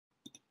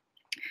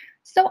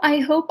So I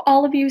hope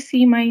all of you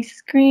see my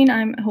screen.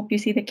 I hope you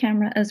see the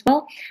camera as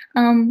well.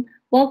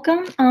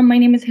 Welcome. My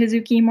name is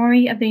Hazuki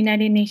Mori of the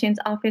United Nations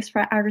Office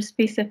for Outer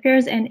Space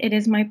Affairs, and it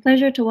is my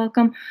pleasure to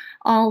welcome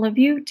all of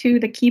you to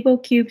the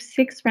KiboCUBE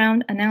 6th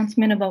round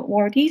announcement of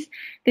awardees.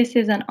 This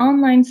is an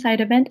online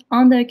side event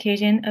on the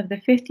occasion of the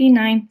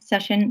 59th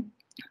session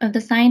of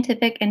the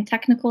Scientific and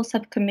Technical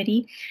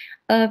Subcommittee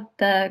of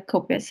the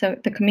COPUOS, so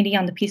the Committee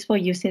on the Peaceful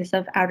Uses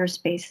of Outer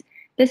Space.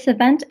 This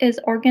event is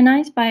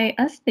organized by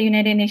us, the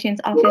United Nations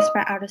Office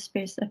for Outer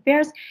Space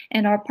Affairs,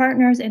 and our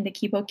partners in the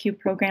KiboCUBE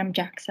program,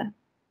 JAXA.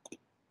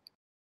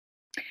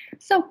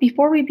 So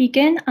before we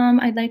begin,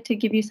 I'd like to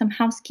give you some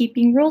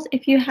housekeeping rules.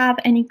 If you have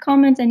any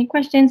comments, any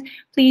questions,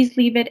 please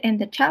leave it in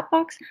the chat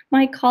box.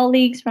 My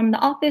colleagues from the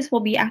office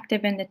will be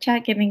active in the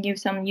chat, giving you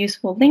some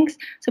useful links,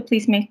 so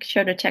please make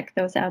sure to check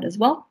those out as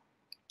well.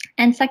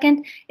 And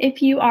second,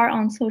 if you are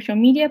on social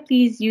media,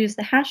 please use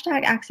the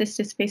hashtag Access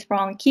to Space for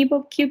All in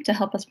KiboCUBE to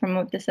help us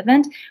promote this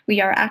event.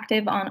 We are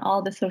active on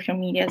all the social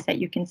medias that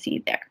you can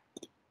see there.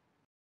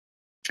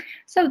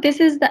 So this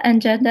is the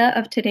agenda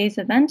of today's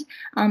event.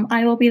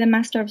 I will be the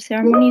Master of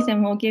Ceremonies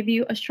and will give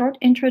you a short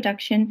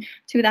introduction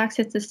to the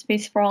Access to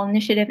Space for All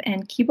initiative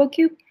and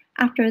KiboCUBE.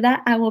 After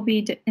that, I will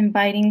be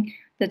inviting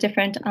the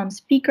different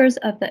speakers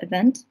of the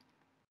event,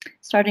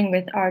 starting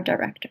with our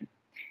director.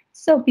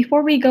 So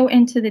before we go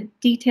into the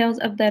details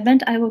of the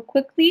event, I will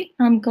quickly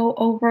go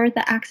over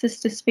the Access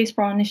to Space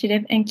for All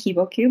initiative and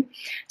KiboCUBE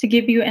to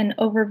give you an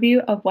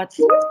overview of what's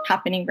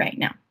happening right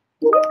now.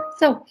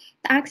 So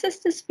the Access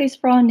to Space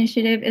for All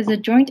initiative is a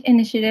joint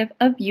initiative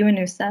of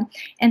UNOOSA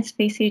and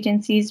space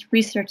agencies,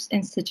 research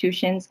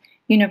institutions,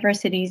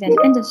 universities, and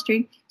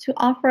industry to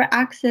offer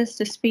access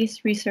to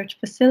space research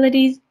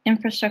facilities,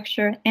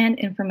 infrastructure, and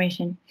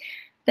information.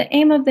 The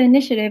aim of the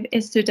initiative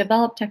is to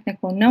develop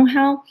technical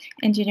know-how,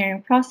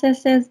 engineering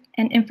processes,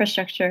 and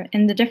infrastructure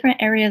in the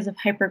different areas of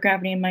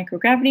hypergravity and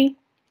microgravity,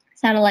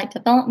 satellite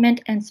development,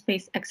 and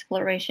space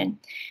exploration,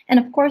 and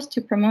of course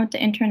to promote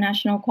the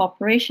international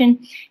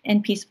cooperation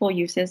and peaceful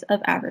uses of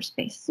outer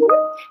space.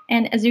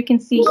 And as you can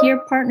see here,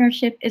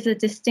 partnership is a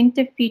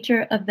distinctive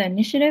feature of the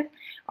initiative.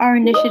 Our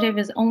initiative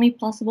is only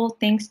possible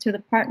thanks to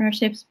the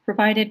partnerships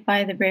provided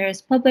by the various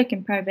public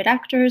and private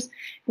actors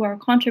who are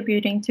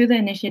contributing to the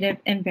initiative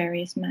in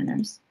various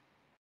manners.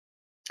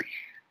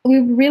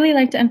 We would really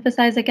like to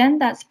emphasize again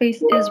that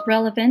space is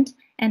relevant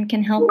and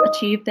can help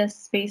achieve the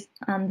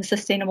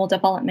Sustainable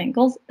Development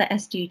Goals, the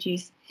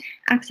SDGs.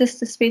 Access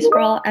to Space for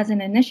All as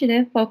an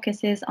initiative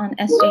focuses on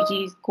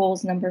SDGs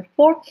goals number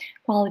 4,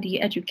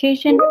 quality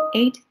education,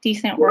 8,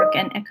 decent work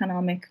and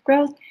economic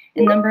growth,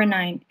 and number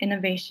 9,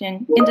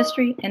 innovation,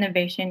 industry,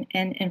 innovation,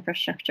 and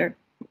infrastructure.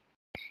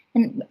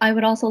 And I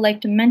would also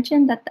like to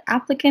mention that the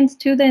applicants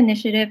to the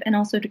initiative and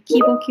also to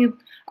KiboCUBE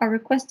are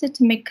requested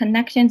to make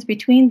connections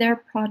between their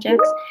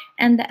projects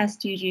and the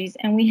SDGs,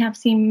 and we have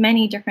seen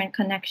many different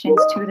connections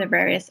to the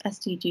various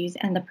SDGs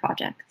and the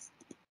projects.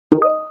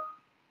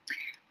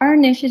 Our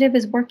initiative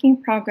is work in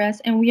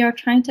progress, and we are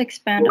trying to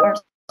expand our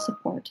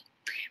support.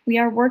 We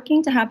are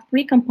working to have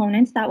 3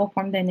 components that will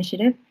form the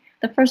initiative.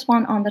 The first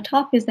one on the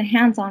top is the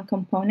hands-on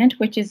component,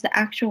 which is the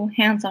actual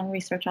hands-on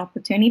research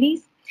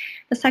opportunities.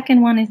 The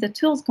second one is the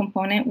tools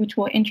component, which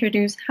will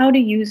introduce how to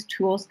use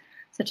tools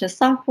such as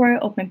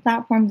software, open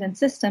platforms, and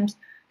systems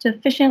to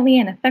efficiently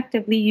and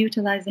effectively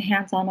utilize the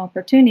hands-on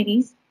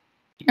opportunities.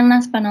 And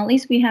last but not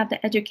least, we have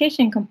the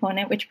education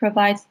component, which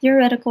provides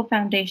theoretical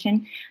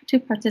foundation to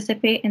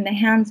participate in the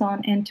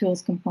hands-on and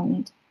tools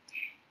component.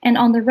 And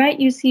on the right,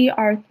 you see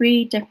our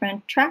 3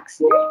 different tracks,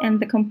 and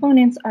the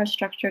components are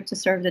structured to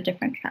serve the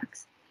different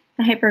tracks.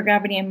 The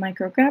hypergravity and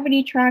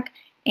microgravity track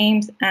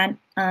aims at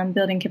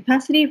building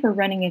capacity for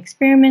running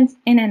experiments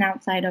in and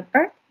outside of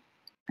Earth.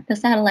 The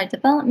satellite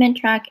development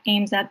track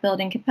aims at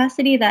building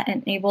capacity that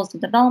enables the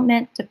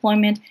development,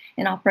 deployment,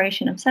 and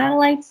operation of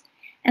satellites.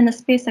 And the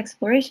space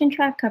exploration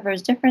track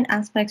covers different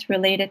aspects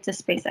related to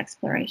space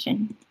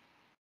exploration.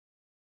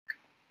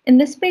 In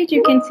this page,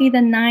 you can see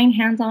the 9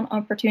 hands-on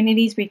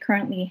opportunities we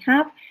currently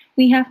have.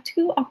 We have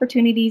 2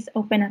 opportunities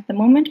open at the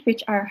moment,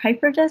 which are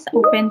HyperJust,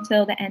 open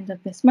till the end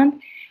of this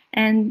month,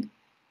 and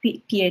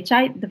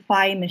PHI, the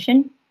PHI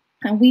mission.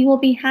 And we will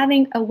be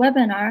having a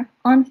webinar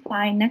on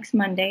PHI next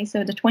Monday,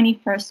 so the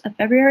 21st of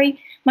February.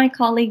 My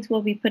colleagues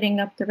will be putting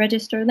up the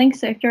register link,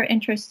 so if you're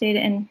interested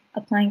in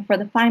applying for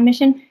the PHI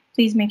mission,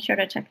 please make sure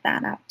to check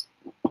that out.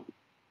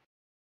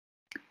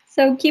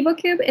 So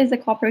KiboCUBE is a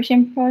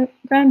cooperation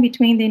program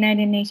between the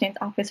United Nations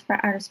Office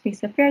for Outer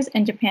Space Affairs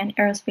and Japan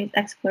Aerospace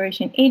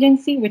Exploration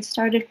Agency, which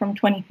started from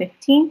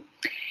 2015.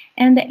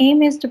 And the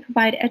aim is to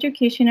provide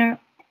educational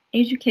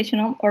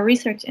or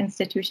research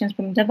institutions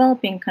from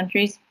developing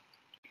countries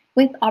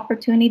with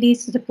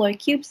opportunities to deploy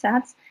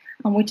CubeSats,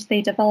 which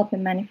they develop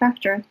and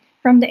manufacture,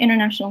 from the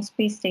International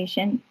Space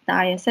Station,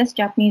 the ISS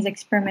Japanese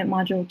Experiment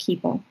Module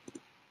Kibo.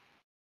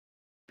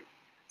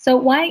 So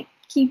why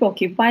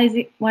KiboCUBE?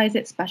 Why is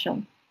it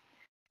special?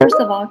 First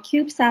of all,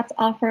 CubeSats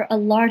offer a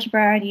large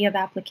variety of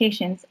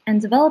applications, and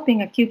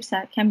developing a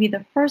CubeSat can be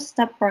the first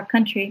step for a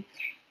country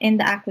in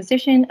the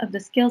acquisition of the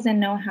skills and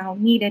know-how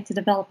needed to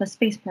develop a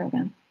space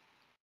program.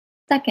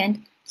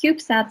 Second,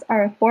 CubeSats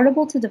are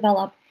affordable to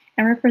develop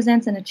and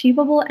represents an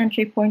achievable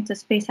entry point to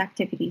space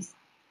activities.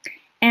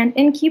 And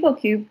in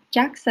KiboCUBE,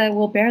 JAXA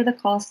will bear the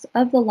cost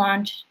of the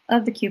launch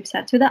of the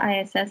CubeSat to the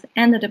ISS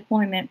and the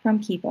deployment from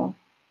Kibo.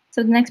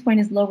 So the next point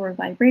is lower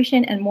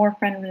vibration and more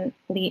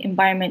friendly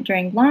environment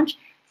during launch.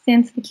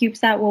 Since the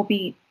CubeSat will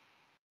be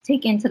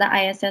taken to the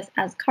ISS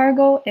as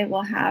cargo, it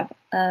will have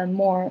a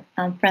more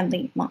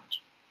friendly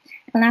launch.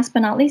 And last but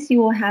not least, you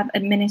will have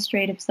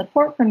administrative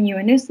support from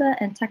UNOOSA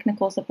and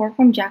technical support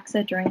from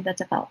JAXA during the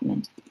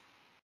development.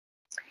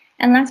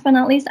 And last but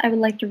not least, I would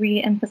like to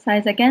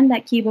re-emphasize again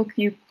that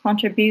KiboCUBE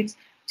contributes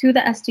to the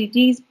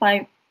SDGs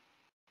by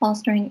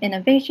fostering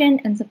innovation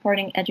and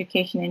supporting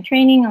education and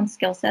training on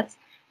skill sets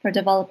for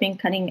developing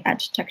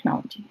cutting-edge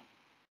technology.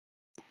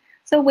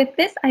 So with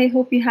this, I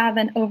hope you have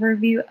an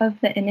overview of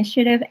the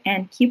initiative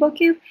and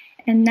KiboCUBE.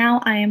 And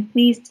now I am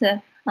pleased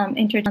to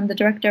introduce the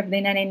Director of the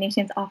United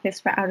Nations Office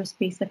for Outer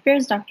Space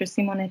Affairs, Dr.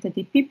 Simonetta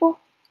Di Pippo,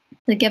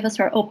 to give us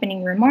her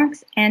opening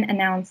remarks and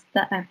announce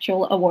the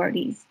actual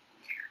awardees.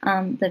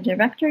 The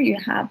Director, you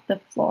have the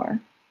floor.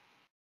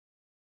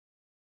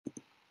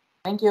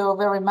 Thank you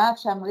very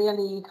much. I'm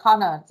really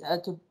honored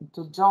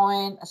to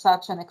join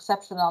such an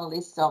exceptional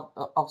list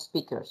of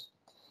speakers.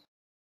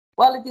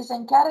 Well, it is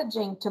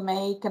encouraging to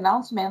make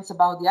announcements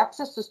about the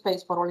Access to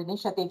Space for All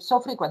initiative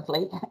so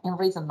frequently in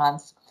recent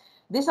months.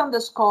 This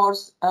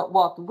underscores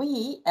what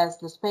we as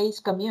the space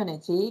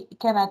community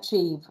can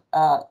achieve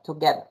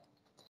together.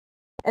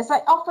 As I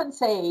often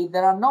say,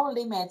 there are no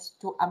limits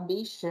to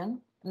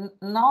ambition,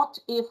 not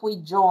if we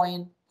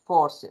join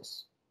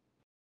forces.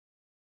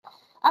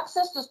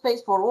 Access to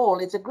Space for All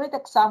is a great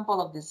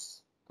example of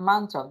this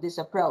mantra, this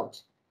approach,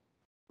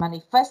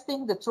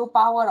 manifesting the true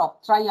power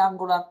of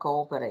triangular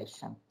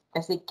cooperation.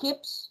 As it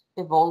keeps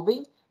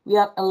evolving, we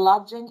are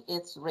enlarging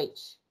its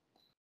reach.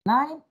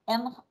 9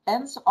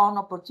 hands-on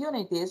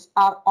opportunities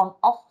are on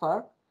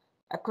offer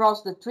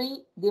across the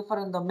 3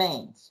 different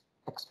domains: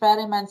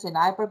 experiments in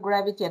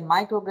hypergravity and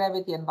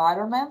microgravity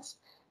environments,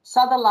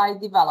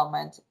 satellite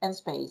development, and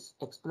space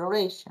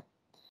exploration.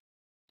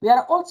 We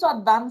are also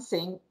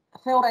advancing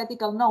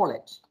theoretical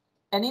knowledge,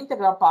 an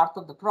integral part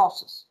of the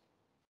process.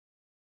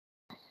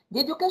 The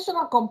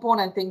educational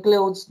component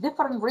includes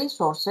different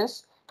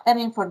resources and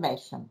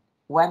information,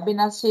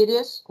 webinar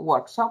series,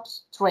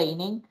 workshops,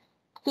 training,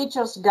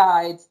 teachers'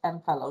 guides,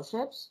 and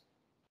fellowships.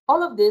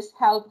 All of this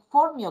help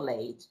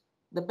formulate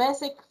the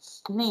basic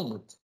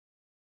needs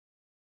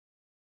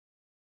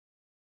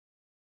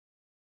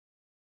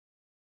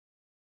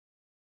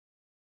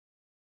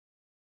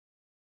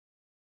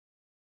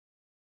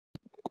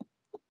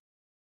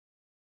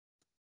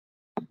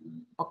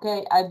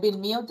Okay, I've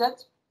been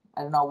muted.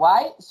 I don't know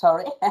why,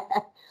 sorry.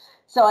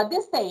 So at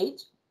this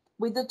stage,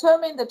 we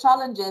determine the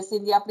challenges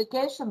in the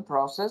application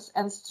process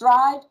and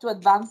strive to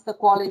advance the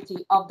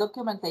quality of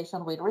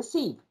documentation we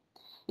receive.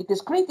 It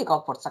is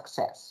critical for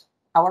success.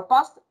 Our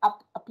past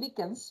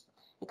applicants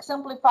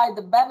exemplify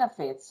the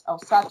benefits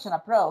of such an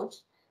approach,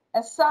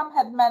 as some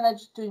had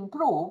managed to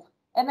improve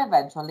and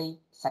eventually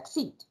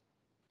succeed.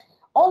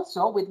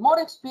 Also, with more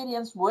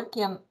experience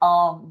working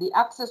on the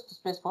Access to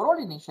Space for All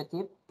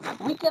initiative,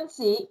 we can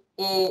see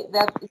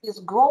that it is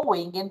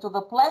growing into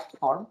the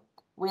platform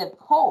we had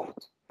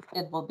hoped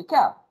it would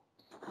become.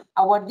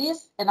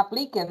 Awardees and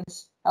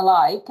applicants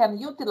alike can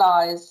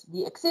utilize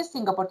the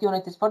existing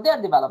opportunities for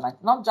their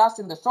development, not just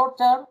in the short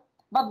term,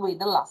 but with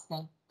a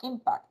lasting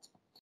impact.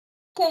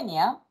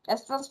 Kenya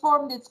has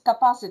transformed its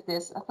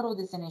capacities through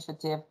this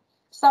initiative,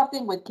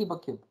 starting with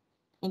KiboCUBE.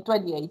 In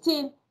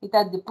 2018, it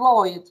had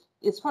deployed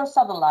its first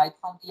satellite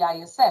from the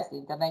ISS, the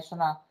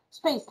International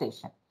Space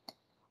Station.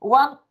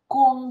 One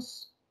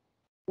KUNS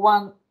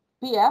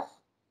 1PF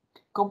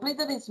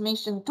completed its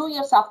mission 2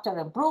 years after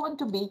and proven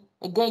to be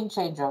a game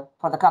changer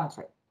for the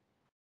country.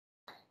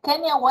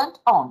 Kenya went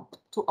on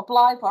to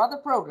apply for other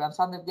programs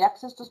under the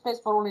Access to Space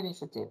for All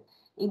initiative.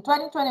 In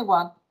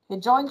 2021, a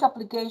joint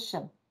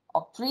application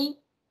of 3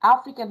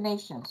 African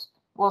nations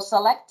was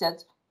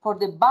selected for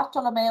the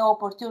Bartolomeo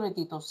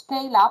opportunity to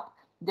scale up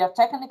their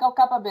technical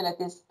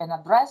capabilities and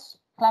address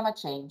climate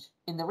change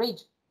in the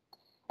region.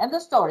 And the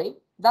story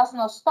does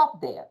not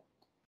stop there.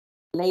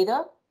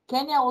 Later,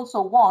 Kenya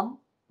also won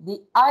the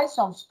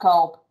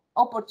ISOMScope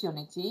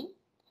opportunity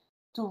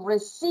to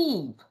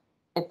receive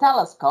a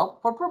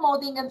telescope for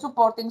promoting and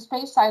supporting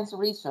space science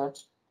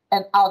research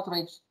and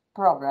outreach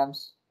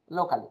programs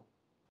locally.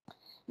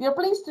 We are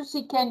pleased to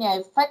see Kenya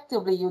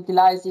effectively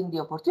utilizing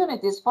the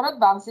opportunities for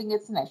advancing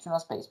its national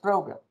space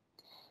program.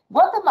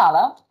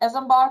 Guatemala has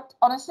embarked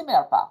on a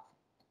similar path,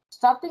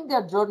 starting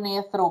their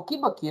journey through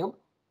KiboCUBE,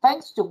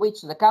 thanks to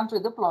which the country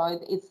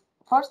deployed its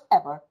first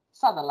ever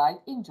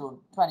satellite in June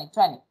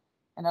 2020,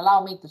 and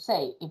allow me to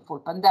say, in full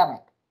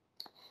pandemic.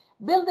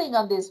 Building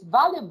on this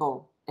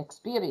valuable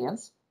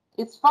experience,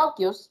 its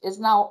focus is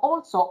now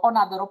also on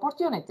other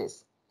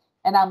opportunities,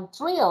 and I'm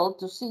thrilled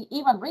to see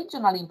even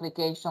regional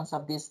implications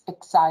of this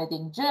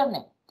exciting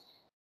journey.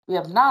 We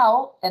have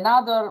now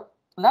another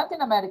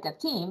Latin America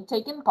team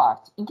taking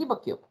part in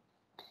KiboCUBE.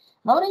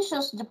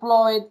 Mauritius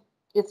deployed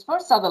its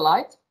first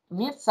satellite,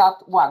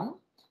 MeerSat-1,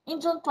 in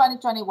June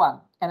 2021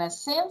 and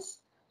has since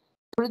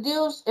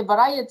produced a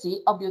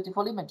variety of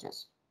beautiful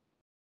images.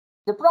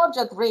 The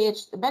project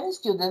reached many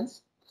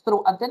students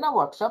through antenna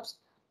workshops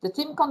the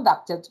team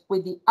conducted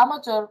with the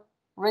Amateur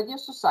Radio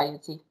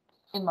Society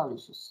in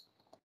Mauritius.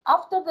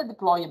 After the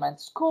deployment,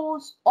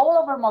 schools all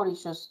over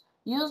Mauritius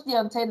used the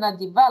antenna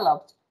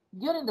developed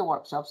during the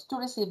workshops to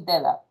receive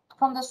data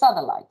from the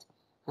satellite.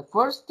 The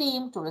first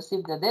team to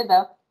receive the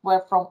data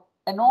were from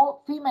an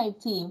all-female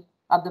team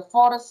at the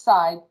Forest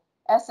Side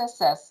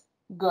SSS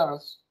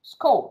Girls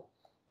School,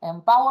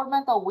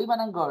 Empowerment of Women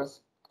and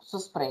Girls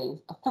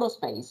through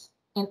Space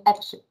in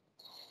Action.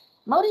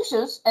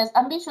 Mauritius has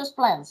ambitious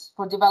plans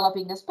for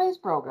developing a space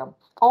program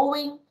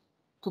owing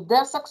to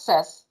their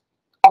success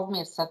of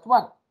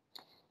MeerSat-1.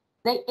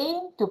 They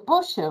aim to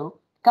pursue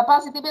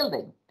capacity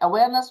building,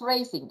 awareness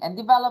raising, and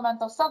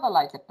development of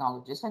satellite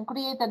technologies and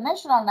create a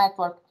national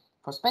network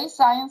for space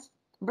science,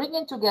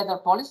 bringing together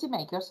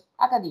policymakers,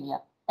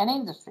 academia, and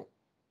industry.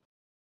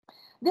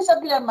 These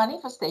are clear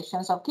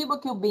manifestations of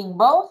KiboCUBE being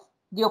both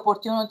the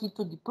opportunity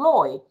to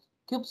deploy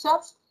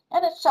CubeSats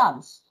and a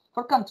chance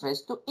for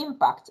countries to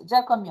impact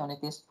their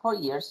communities for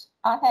years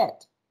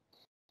ahead.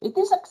 It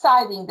is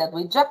exciting that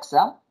with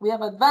JAXA, we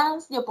have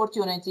advanced the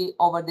opportunity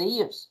over the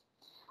years.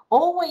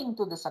 Owing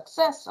to the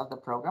success of the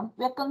program,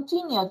 we have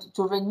continued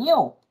to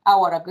renew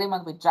our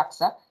agreement with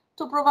JAXA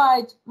to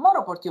provide more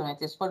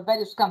opportunities for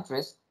various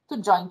countries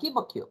to join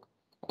KiboCUBE,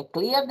 a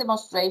clear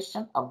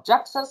demonstration of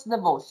JAXA's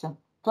devotion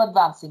to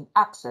advancing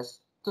access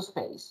to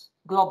space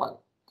globally.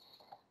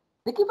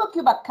 The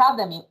KiboCUBE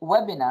Academy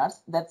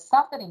webinars that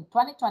started in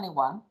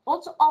 2021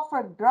 also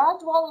offer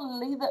gradual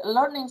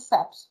learning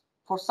steps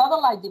for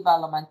satellite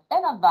development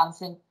and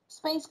advancing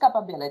space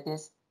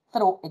capabilities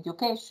through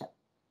education.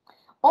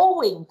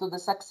 Owing to the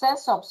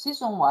success of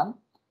Season 1,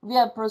 we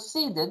have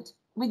proceeded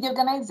with the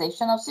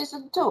organization of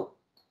Season 2.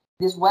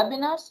 These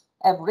webinars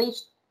have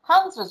reached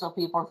hundreds of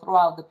people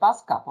throughout the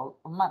past couple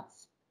of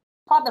months.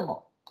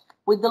 Furthermore,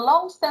 with the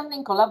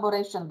long-standing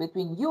collaboration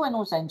between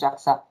UNOOSA and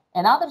JAXA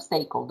and other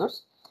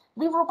stakeholders,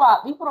 we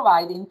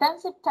provide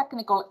intensive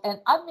technical and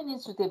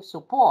administrative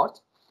support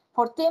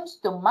for teams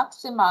to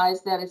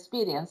maximize their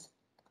experience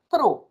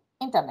through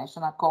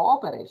international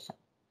cooperation.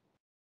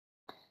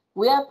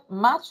 We have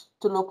much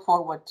to look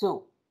forward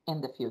to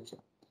in the future.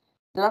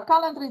 There are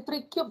currently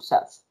 3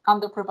 CubeSats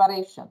under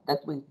preparation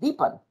that will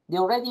deepen the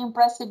already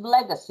impressive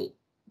legacy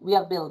we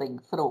are building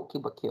through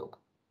KiboCUBE.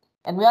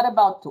 And we are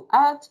about to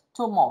add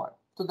 2 more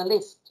to the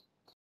list.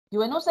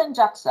 UNOOSA and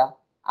JAXA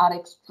are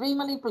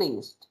extremely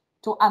pleased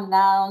to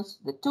announce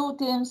the 2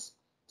 teams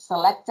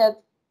selected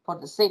for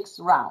the 6th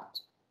round.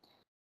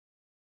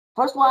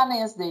 First one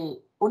is the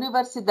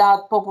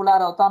Universidad Popular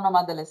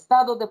Autónoma del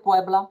Estado de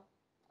Puebla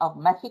of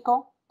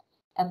Mexico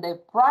and the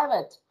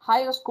private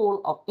Higher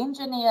School of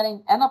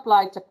Engineering and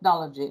Applied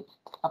Technology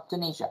of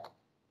Tunisia.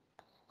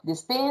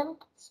 These teams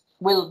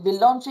will be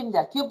launching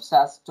their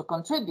CubeSats to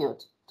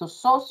contribute to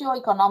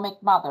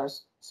socio-economic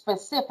matters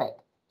specific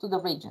to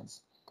the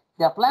regions.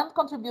 Their planned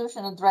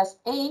contribution addresses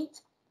 8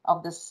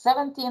 of the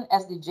 17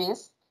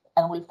 SDGs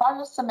and will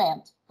further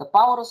cement the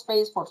power of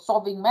space for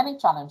solving many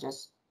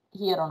challenges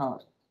here on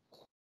Earth.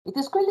 It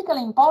is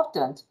critically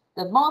important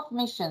that both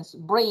missions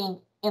bring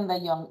in the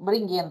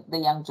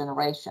young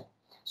generation.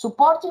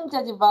 Supporting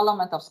the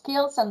development of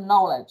skills and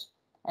knowledge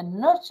and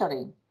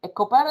nurturing a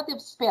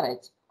cooperative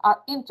spirit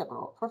are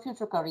integral for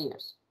future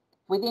careers.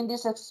 Within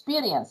this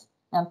experience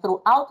and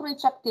through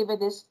outreach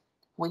activities,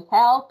 we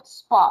help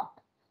spark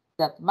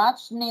that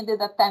much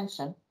needed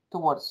attention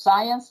towards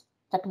science,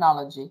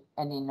 technology,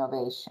 and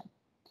innovation.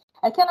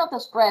 I cannot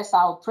express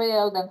how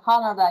thrilled and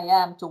honored I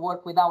am to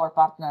work with our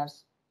partner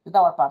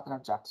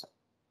JAXA.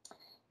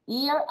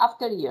 Year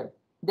after year,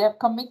 they have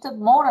committed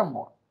more and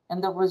more,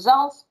 and the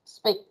results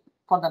speak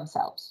for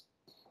themselves.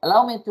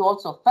 Allow me to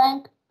also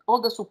thank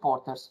all the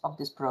supporters of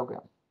this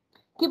program.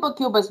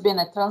 KiboCUBE has been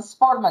a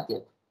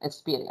transformative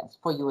experience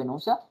for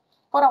UNOOSA,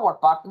 for our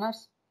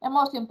partners, and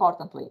most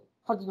importantly,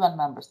 for the UN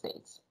member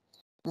states.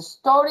 The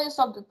stories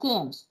of the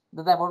teams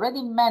that have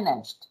already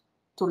managed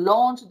to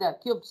launch their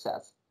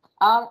CubeSats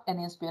are an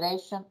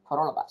inspiration for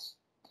all of us.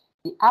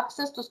 The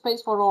Access to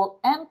Space for All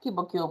and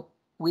KiboCUBE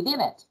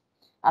within it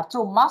are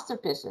true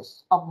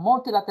masterpieces of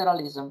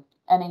multilateralism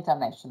and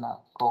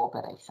international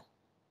cooperation.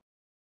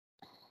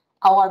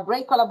 Our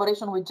great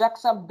collaboration with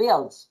JAXA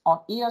builds on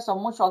years of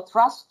mutual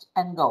trust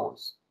and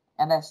goals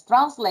and has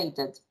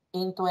translated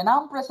into an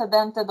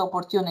unprecedented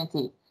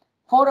opportunity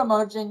for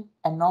emerging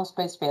and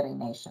non-spacefaring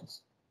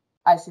nations.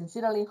 I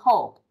sincerely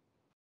hope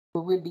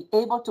we will be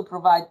able to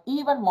provide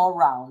even more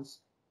rounds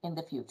in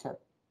the future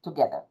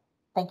together.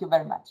 Thank you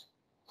very much.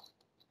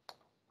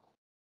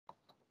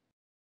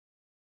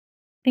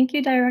 Thank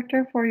you,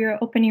 Director, for your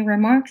opening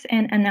remarks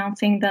and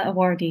announcing the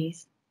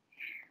awardees.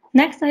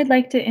 Next, I'd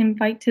like to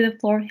invite to the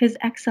floor His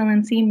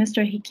Excellency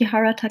Mr.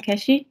 Hikihara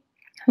Takeshi,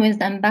 who is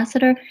the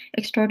Ambassador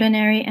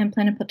Extraordinary and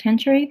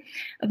Plenipotentiary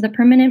of the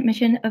Permanent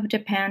Mission of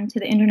Japan to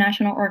the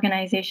international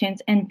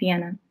organizations in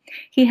Vienna.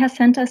 He has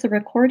sent us a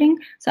recording,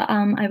 so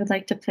I would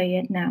like to play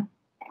it now.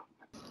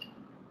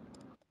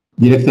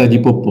 Director Di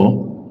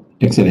Pippo,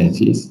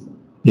 Excellencies,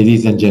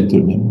 ladies and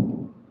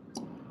gentlemen,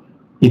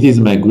 it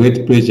is my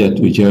great pleasure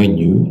to join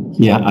you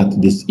here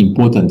at this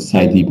important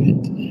side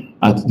event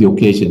at the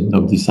occasion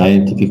of the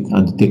Scientific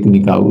and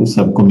Technical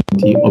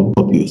Subcommittee of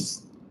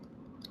COPUOS.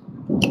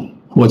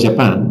 For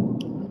Japan,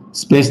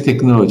 space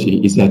technology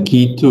is a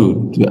key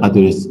tool to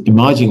address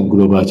emerging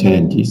global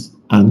challenges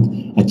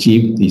and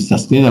achieve the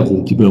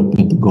Sustainable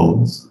Development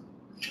Goals.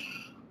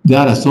 There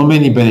are so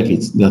many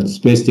benefits that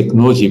space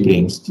technology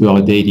brings to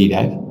our daily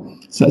life,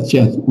 such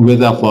as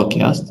weather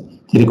forecast,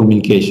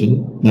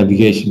 telecommunication,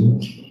 navigation,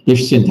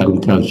 efficient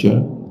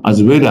agriculture,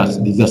 as well as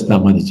disaster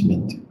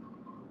management.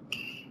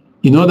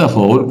 In order for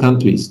all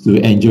countries to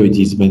enjoy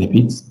these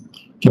benefits,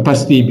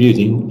 capacity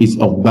building is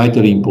of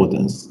vital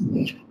importance.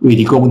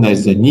 We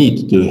recognize the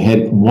need to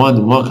help more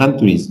and more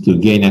countries to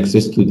gain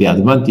access to the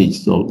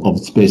advantages of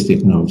space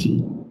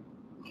technology.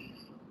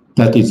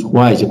 That is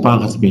why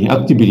Japan has been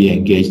actively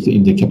engaged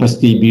in the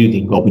capacity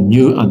building of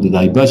new and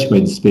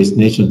diversified space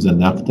nations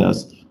and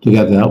actors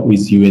together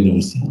with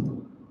UNOOSA.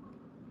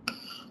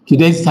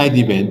 Today's side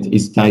event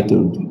is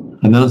titled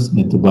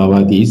Announcement of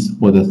Awardees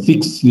for the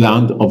 6th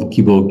round of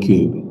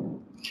KiboCUBE.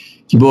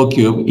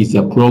 KiboCUBE is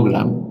a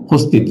program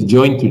hosted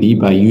jointly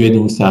by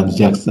UNOOSA and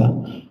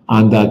JAXA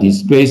under the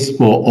Space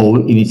for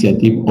All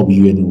initiative of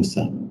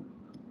UNOOSA.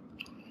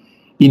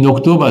 In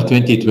October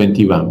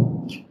 2021,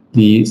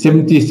 the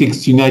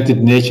 76th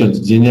United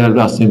Nations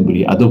General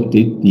Assembly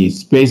adopted the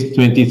Space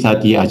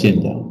 2030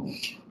 Agenda,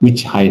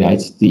 which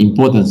highlights the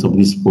importance of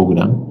this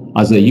program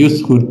as a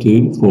useful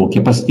tool for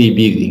capacity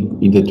building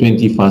in the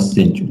 21st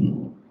century.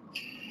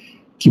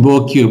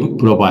 KiboCUBE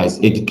provides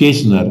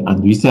educational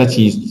and research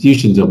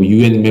institutions of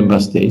UN member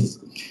states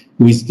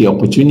with the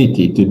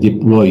opportunity to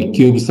deploy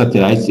CUBE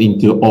satellites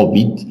into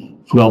orbit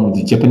from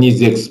the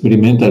Japanese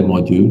experimental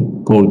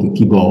module called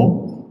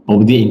Kibo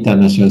of the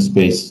International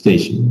Space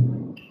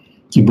Station.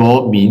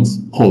 Kibo means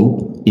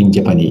hope in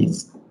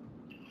Japanese.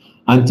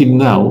 Until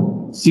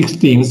now, 6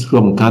 teams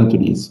from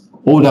countries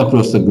all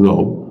across the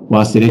globe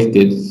were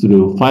selected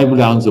through 5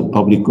 rounds of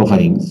public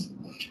offerings,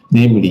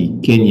 namely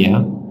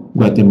Kenya,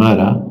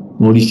 Guatemala,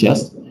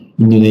 Mauritius,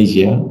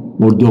 Indonesia,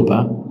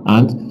 Moldova,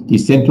 and the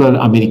Central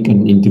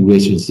American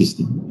Integration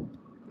System.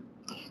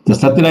 The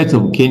satellites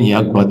of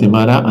Kenya,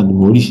 Guatemala, and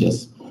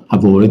Mauritius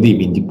have already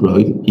been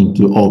deployed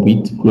into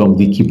orbit from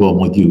the Kibo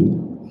module.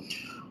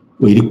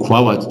 We look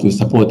forward to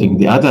supporting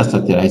the other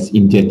satellites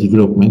in their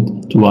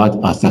development toward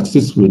a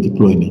successful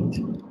deployment.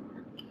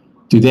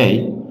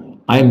 Today,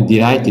 I am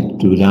delighted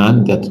to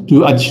learn that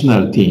 2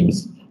 additional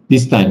teams,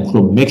 this time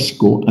from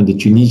Mexico and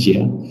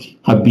Tunisia,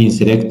 have been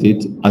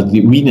selected as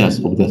the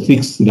winners of the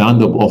 6th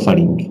round of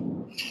offering.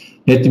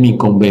 Let me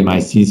convey my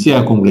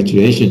sincere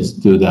congratulations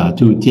to the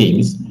 2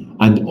 teams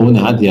and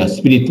honor their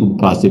spirit of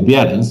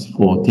perseverance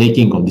for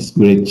taking on this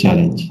great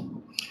challenge.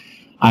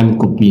 I'm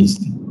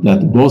convinced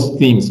that both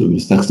teams will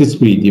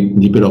successfully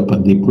develop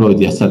and deploy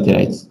their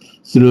satellites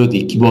through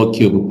the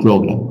KiboCUBE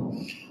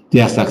program.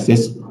 Their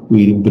success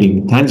will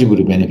bring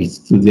tangible benefits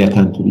to their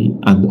country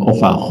and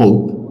offer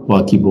hope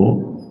for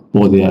Kibo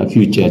for their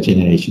future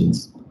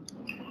generations.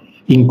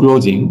 In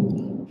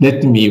closing,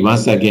 let me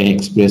once again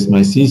express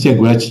my sincere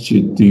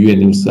gratitude to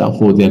UNOOSA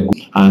for their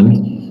good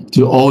and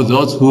to all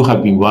those who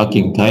have been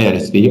working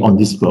tirelessly on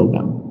this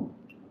program.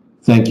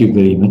 Thank you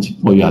very much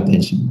for your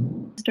attention.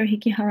 Mr.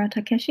 Hikihara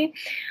Takeshi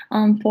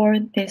for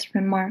this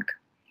remark.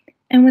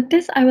 And with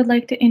this, I would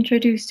like to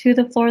introduce to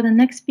the floor the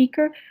next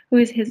speaker, who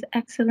is His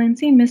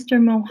Excellency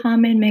Mr.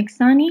 Mohamed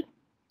Meghsani,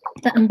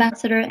 the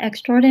Ambassador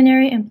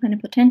Extraordinary and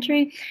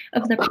Plenipotentiary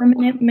of the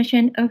Permanent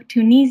Mission of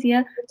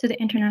Tunisia to the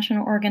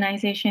international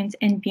organizations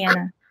in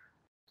Vienna.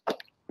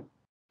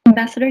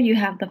 Ambassador, you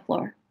have the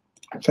floor.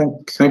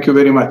 Thank you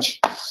very much.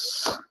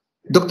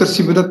 Dr.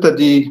 Simonetta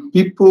Di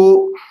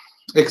Pippo,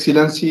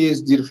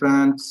 Excellencies, dear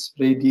friends,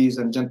 ladies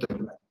and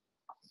gentlemen.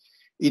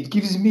 It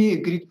gives me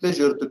a great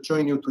pleasure to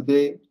join you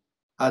today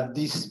at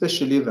this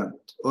special event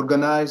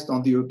organized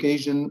on the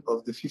occasion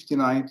of the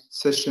 59th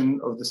session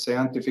of the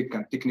Scientific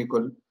and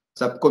Technical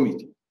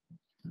Subcommittee.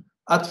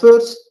 At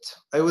first,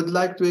 I would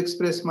like to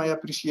express my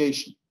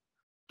appreciation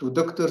to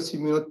Dr.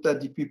 Simonetta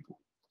Di Pippo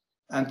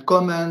and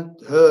commend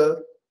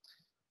her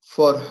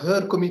for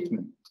her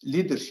commitment,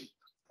 leadership,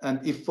 and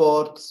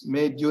efforts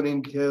made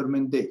during her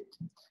mandate,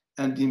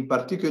 and in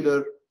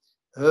particular,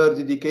 her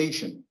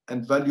dedication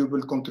and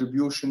valuable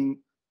contribution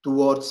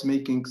towards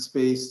making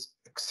space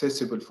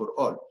accessible for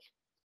all.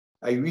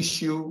 I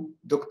wish you,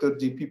 Dr.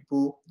 Di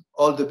Pippo,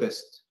 all the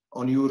best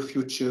on your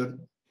future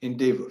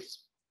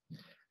endeavors.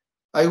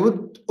 I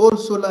would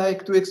also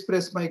like to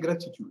express my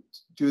gratitude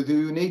to the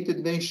United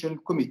Nations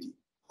Committee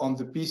on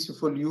the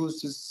Peaceful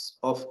Uses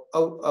of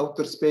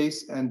Outer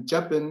Space and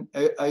Japan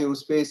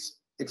Aerospace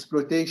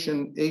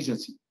Exploitation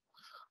Agency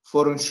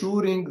for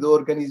ensuring the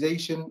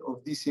organization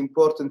of this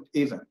important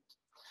event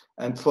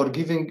and for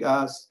giving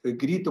us a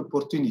great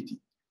opportunity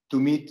to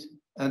meet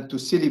and to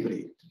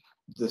celebrate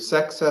the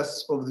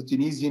success of the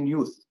Tunisian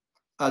youth,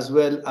 as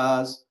well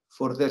as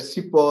for their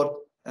support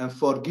and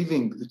for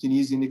giving the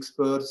Tunisian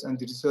experts and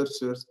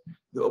researchers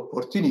the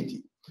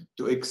opportunity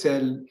to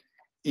excel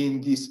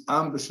in this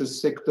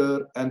ambitious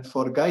sector and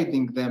for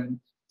guiding them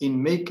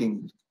in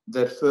making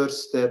their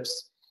first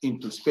steps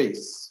into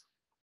space.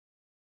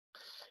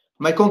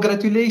 My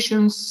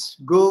congratulations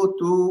go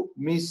to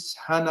Ms.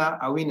 Hannah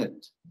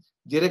Awinet,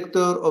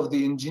 Director of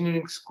the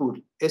Engineering School,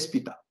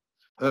 ESPITA,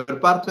 her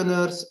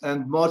partners,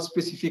 and more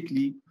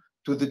specifically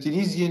to the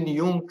Tunisian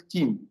young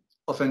team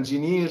of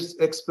engineers,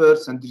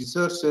 experts, and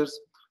researchers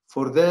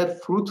for their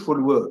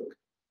fruitful work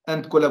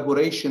and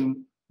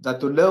collaboration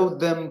that allowed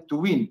them to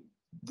win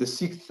the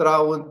 6th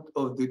round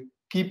of the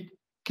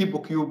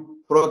KiboCUBE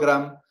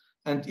program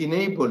and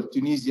enable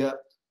Tunisia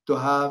to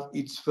have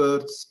its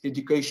first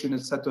educational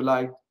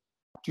satellite,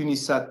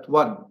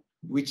 TuniSat-1,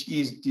 which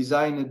is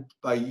designed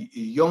by a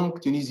young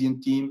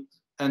Tunisian team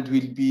and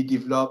will be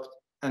developed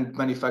and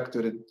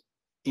manufactured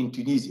in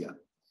Tunisia.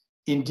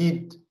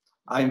 Indeed,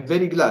 I am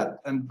very glad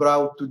and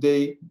proud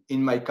today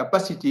in my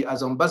capacity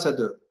as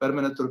ambassador,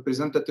 permanent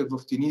representative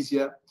of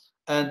Tunisia,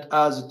 and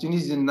as a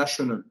Tunisian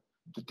national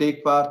to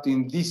take part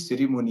in this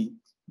ceremony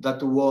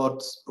that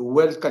awards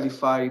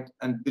well-qualified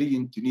and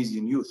brilliant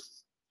Tunisian youth.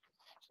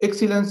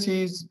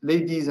 Excellencies,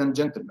 ladies and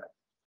gentlemen,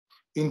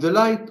 in the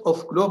light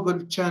of global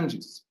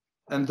changes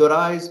and the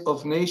rise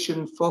of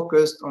nations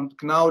focused on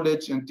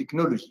knowledge and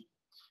technology,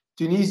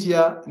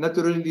 Tunisia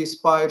naturally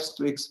aspires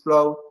to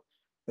explore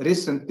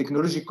recent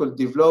technological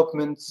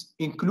developments,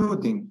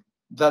 including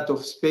that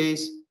of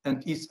space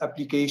and its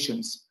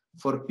applications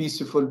for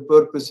peaceful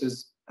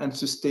purposes and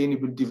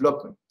sustainable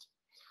development.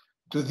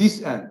 To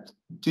this end,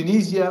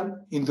 Tunisia,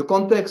 in the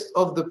context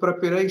of the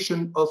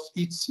preparation of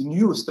its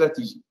new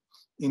strategy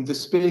in the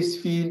space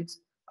field,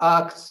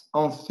 acts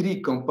on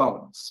 3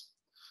 components: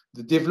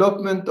 the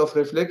development of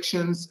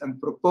reflections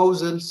and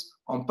proposals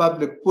on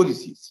public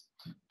policies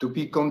to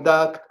be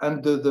conducted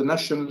under the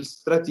national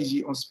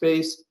strategy on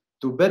space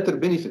to better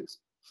benefit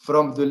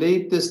from the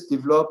latest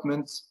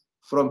developments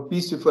from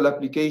peaceful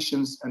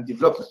applications and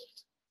development,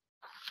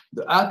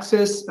 the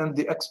access and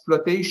the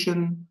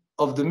exploitation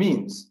of the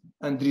means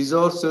and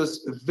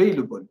resources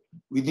available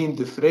within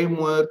the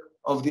framework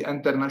of the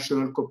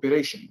international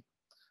cooperation,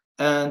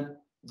 and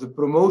the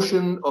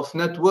promotion of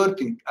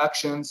networking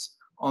actions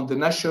on the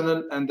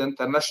national and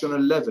international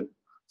level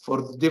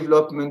for the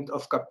development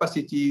of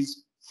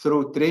capacities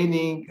through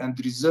training and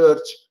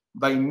research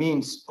by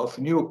means of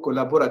new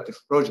collaborative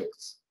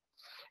projects.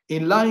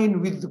 In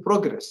line with the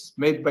progress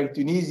made by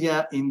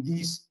Tunisia in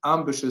this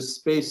ambitious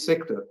space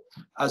sector,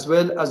 as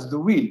well as the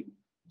will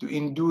to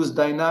induce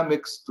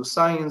dynamics to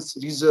science,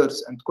 research,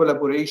 and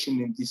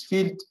collaboration in this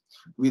field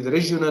with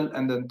regional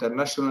and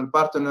international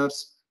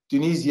partners,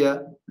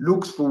 Tunisia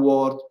looks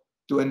forward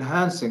to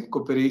enhancing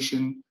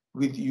cooperation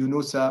with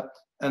UNOOSA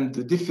and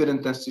the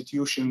different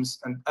institutions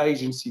and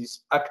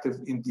agencies active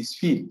in this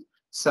field,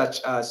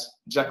 such as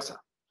JAXA.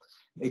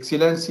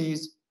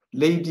 Excellencies,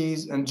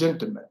 ladies and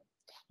gentlemen,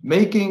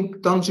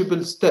 making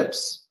tangible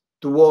steps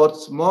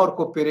towards more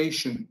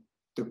cooperation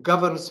to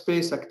govern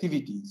space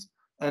activities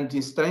and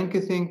in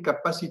strengthening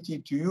capacity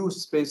to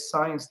use space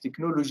science,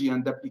 technology,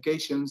 and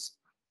applications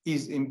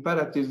is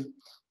imperative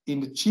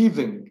in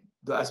achieving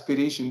the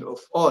aspiration of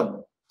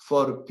all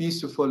for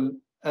peaceful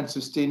and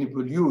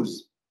sustainable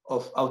use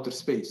of outer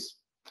space.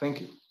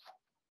 Thank you.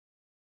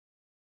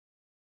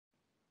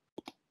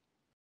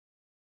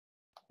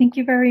 Thank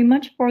you very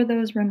much for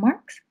those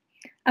remarks.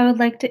 I would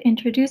like to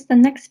introduce the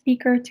next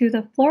speaker to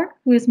the floor,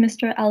 who is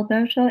Mr.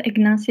 Alberto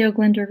Ignacio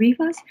Glenda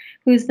Rivas,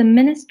 who is the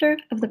Minister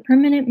of the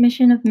Permanent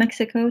Mission of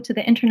Mexico to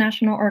the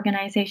international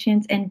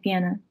organizations in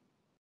Vienna.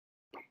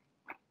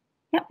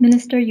 Yeah,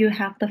 Minister, you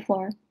have the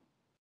floor.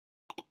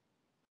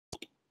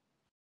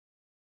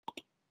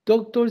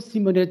 Dr.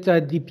 Simonetta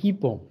Di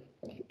Pippo,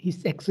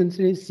 His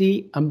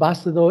Excellency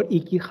Ambassador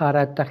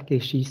Ikihara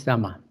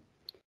Takeshi-sama,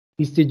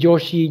 Mr.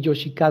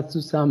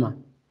 Yoshikatsu-sama,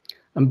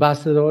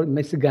 Ambassador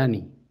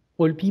Mesegani,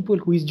 all people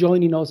who is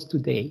joining us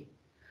today.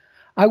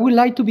 I would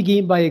like to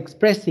begin by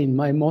expressing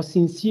my most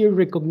sincere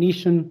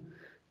recognition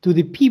to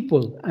the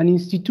people and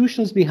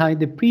institutions behind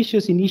the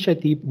precious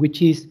initiative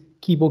which is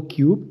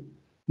KiboCUBE,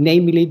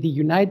 namely the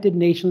United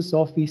Nations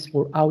Office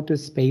for Outer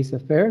Space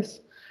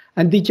Affairs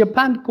and the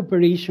Japan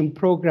Cooperation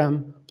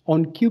Program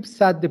on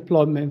CubeSat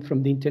deployment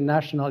from the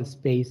International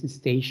Space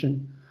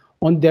Station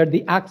under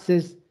the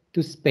Access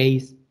to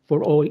Space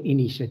for All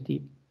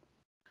initiative.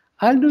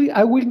 I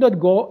will not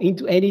go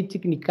into any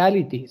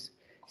technicalities,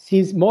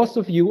 since most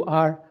of you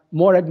are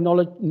more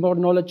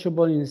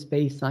knowledgeable in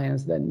space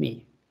science than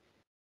me.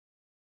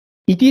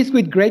 It is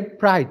with great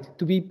pride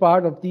to be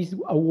part of this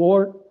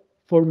award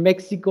for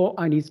Mexico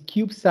and its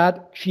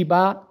CubeSat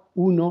Shiba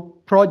Uno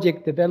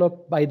project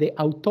developed by the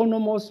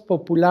Autonomous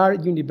Popular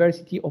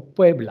University of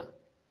Puebla,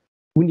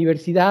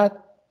 Universidad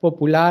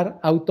Popular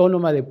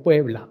Autónoma de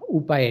Puebla,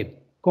 UPAEP.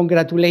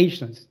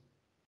 Congratulations.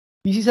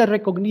 This is a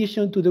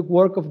recognition to the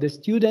work of the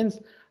students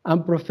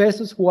and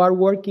professors who are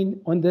working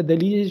under the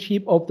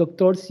leadership of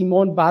Dr.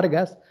 Simon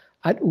Vargas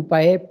at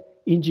UPAEP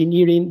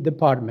Engineering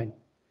Department,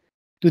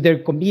 to their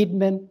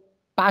commitment,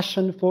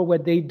 passion for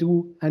what they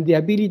do, and the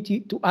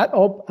ability to add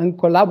up and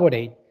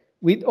collaborate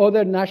with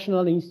other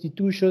national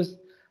institutions,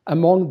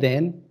 among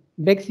them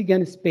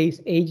Mexican Space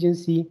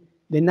Agency,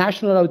 the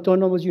National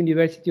Autonomous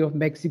University of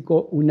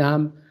Mexico,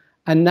 UNAM,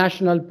 and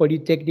National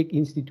Polytechnic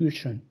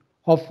Institution,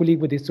 hopefully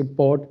with the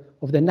support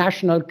of the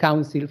National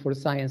Council for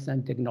Science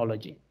and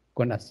Technology,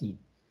 CONACYT.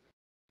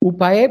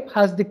 UPAEP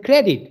has the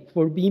credit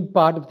for being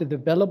part of the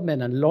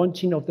development and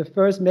launching of the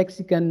first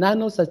Mexican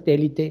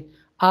nanosatellite,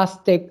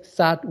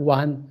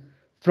 Aztec-SAT-1,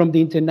 from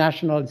the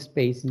International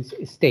Space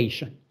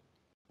Station.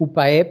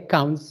 UPAEP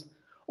counts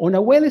on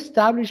a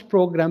well-established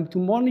program to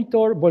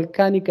monitor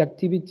volcanic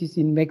activities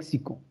in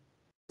Mexico.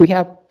 We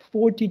have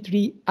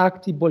 43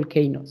 active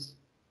volcanoes.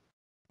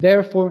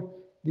 Therefore,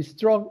 the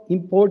strong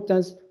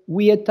importance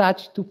we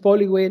attach to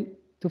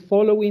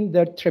following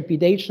their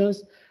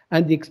trepidations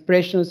and the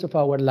expressions of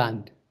our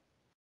land.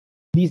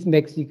 This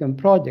Mexican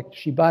project,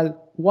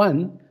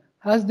 Xibal-1,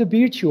 has the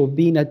virtue of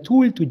being a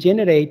tool to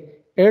generate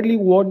early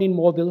warning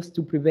models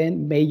to prevent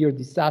major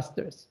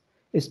disasters,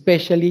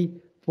 especially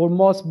for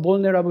most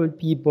vulnerable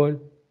people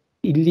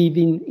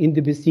living in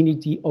the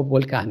vicinity of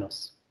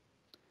volcanoes.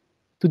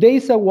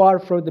 Today's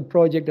award for the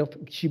project of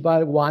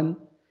Xibal-1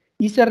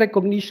 is a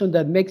recognition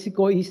that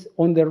Mexico is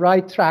on the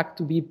right track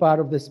to be part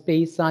of the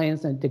space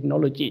science and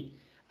technology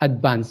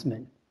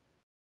advancement.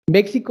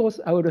 Mexico's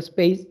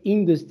aerospace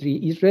industry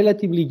is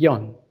relatively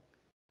young,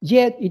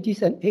 yet it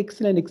is an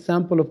excellent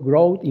example of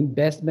growth,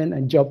 investment,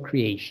 and job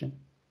creation.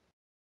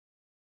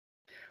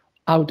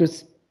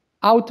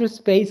 Outer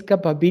space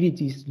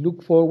capabilities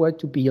look forward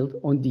to build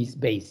on this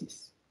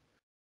basis.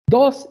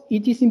 Thus,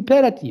 it is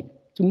imperative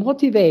to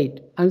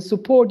motivate and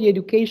support the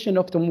education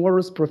of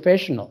tomorrow's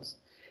professionals,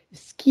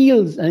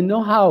 skills and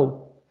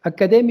know-how,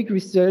 academic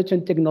research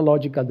and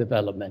technological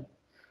development.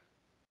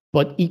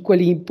 But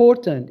equally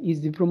important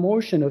is the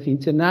promotion of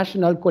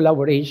international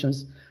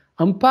collaborations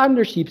and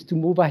partnerships to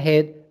move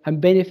ahead and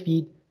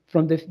benefit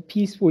from the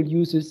peaceful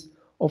uses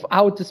of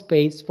outer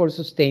space for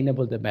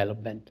sustainable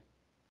development.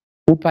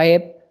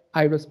 UPAEP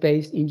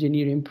Aerospace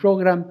Engineering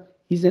Program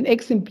is an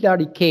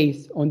exemplary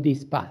case on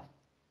this path.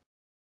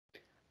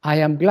 I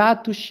am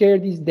glad to share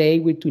this day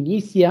with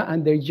Tunisia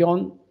and their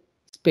young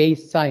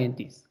space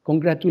scientists.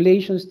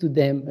 Congratulations to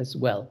them as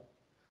well.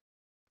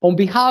 On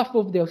behalf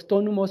of the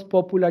Autonomous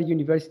Popular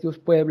University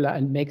of Puebla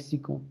and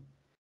Mexico,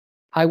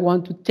 I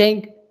want to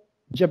thank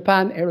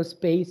Japan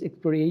Aerospace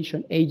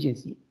Exploration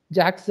Agency,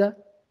 JAXA,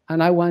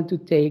 and I want to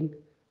thank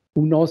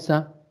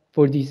UNOOSA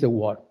for this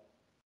award.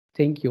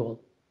 Thank you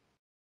all.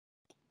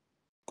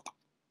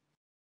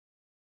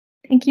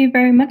 Thank you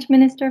very much,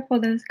 Minister, for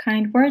those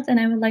kind words, and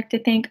I would like to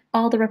thank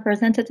all the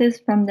representatives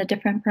from the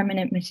different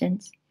permanent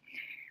missions.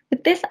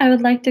 With this, I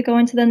would like to go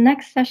into the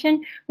next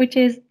session, which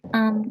is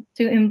to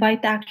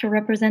invite the actual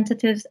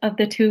representatives of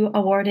the two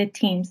awarded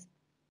teams.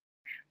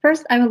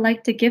 First, I would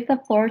like to give the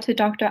floor to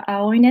Dr.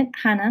 Aouinet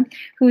Hanna,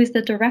 who is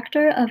the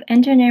Director of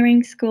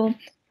Engineering School,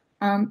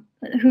 and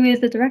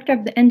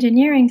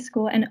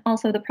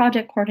also the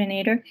project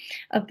coordinator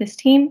of this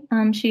team.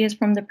 She is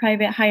from the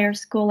Private Higher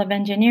School of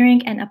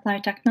Engineering and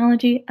Applied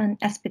Technology and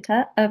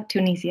ESPITA of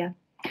Tunisia.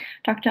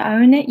 Dr.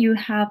 Aouinet, you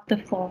have the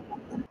floor.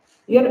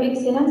 Your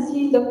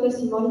Excellency, Dr.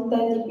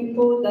 Simonetta Di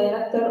Pippo,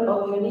 Director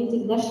of the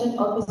United Nations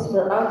Office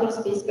for Outer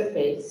Space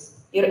Affairs.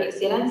 Your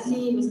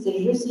Excellency, Mr.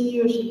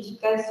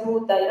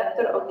 Yoshikazu,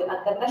 Director of the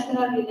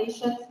International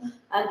Relations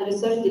and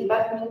Research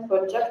Department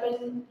for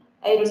Japan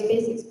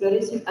Aerospace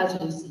Exploration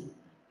Agency.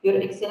 Your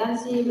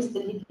Excellency,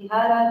 Mr.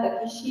 Hikihara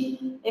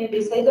Takeshi,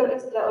 Ambassador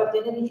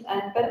Extraordinary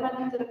and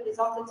Permanent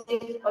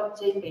Representative of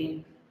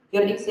Japan.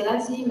 Your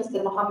Excellency,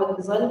 Mr. Mohammed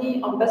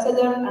Ghazali,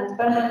 Ambassador and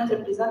Permanent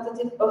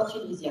Representative of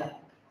Tunisia.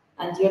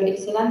 And Your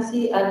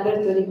Excellency,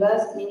 Alberto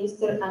Rivas,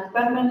 Minister and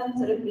Permanent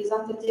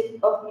Representative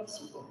of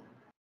Mexico.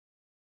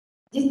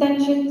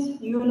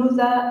 Distinguished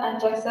UNOOSA and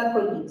JAXA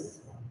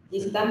colleagues,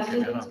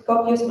 distinguished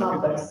COPUOS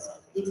members,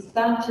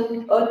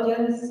 distinguished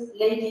audience,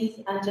 ladies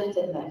and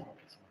gentlemen.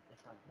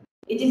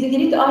 It is a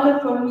great honor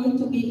for me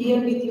to be here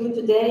with you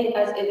today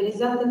as a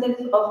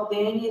representative of the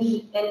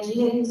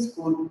Engineering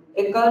School,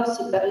 École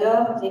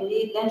Supérieure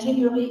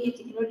d'Ingénierie et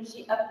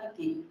Technologie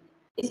Appliquée,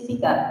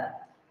 ESPITA.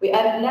 We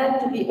are glad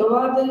to be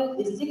awarded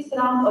the 6th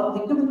round of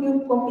the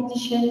KiboCUBE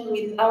competition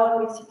with our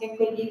Mexican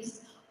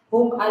colleagues,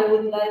 whom I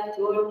would like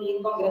to warmly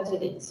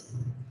congratulate.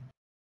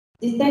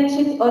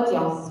 Distinguished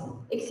audience,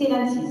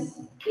 excellencies,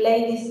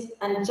 ladies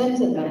and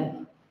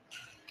gentlemen,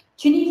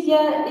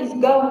 Tunisia is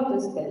going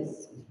to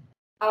space.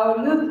 Our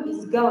youth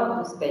is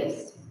going to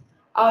space.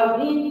 Our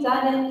green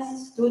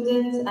talents,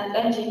 students, and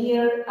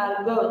engineers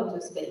are going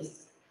to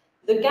space.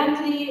 The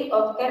country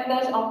of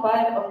Carthage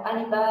Empire of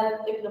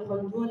Hannibal, Ibn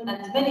Khaldun,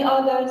 and many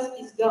others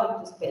is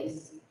going to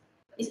space.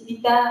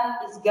 ESPITA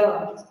is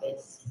going to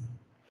space.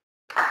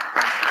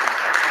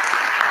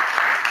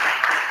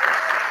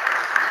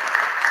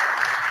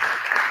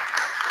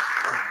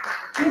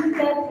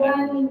 CubeSat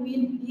One will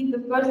be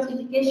the first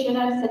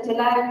educational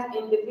satellite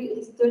in the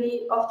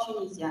history of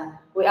Tunisia.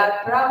 We are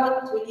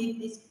proud to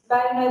lead this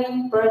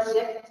pioneering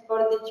project for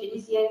the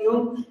Tunisian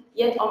young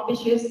yet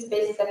ambitious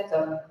space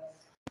sector.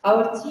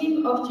 Our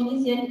team of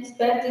Tunisian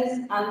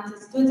experts and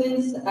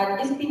students at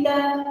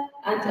ISPITA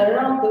and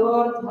around the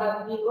world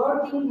have been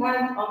working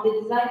hard on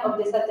the design of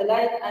the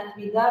satellite, and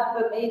we have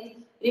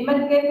made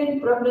remarkable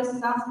progress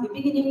since the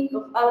beginning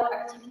of our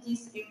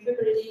activities in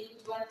February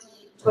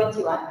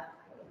 2021.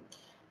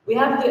 We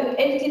have the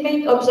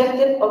ultimate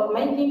objective of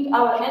making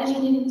our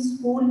engineering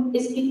school,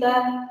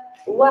 ISPITA,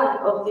 one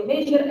of the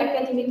major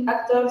academic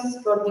actors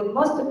for the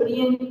most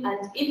brilliant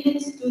and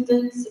elite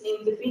students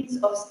in the fields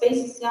of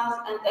space science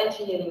and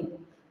engineering,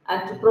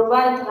 and to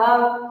provide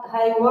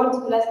high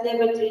world-class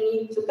level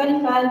training to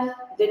qualify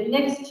the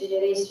next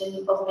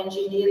generation of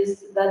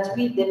engineers that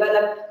will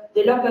develop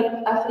the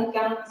local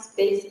African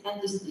space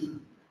industry.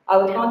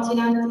 Our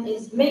continent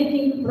is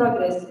making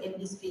progress in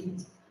this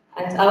field,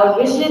 and our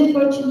vision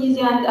for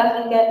Tunisia and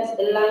Africa is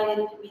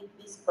aligned with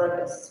this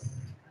progress.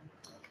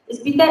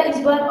 ISPITA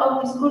is one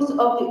of the schools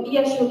of the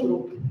ESO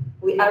group.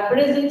 We are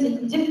present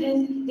in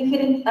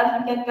different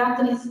African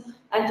countries,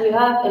 and we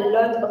have a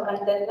lot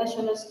of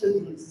international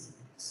students.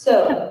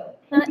 So,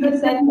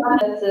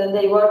 CubeSat,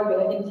 they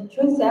work in the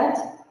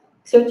CubeSat.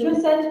 So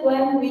CubeSat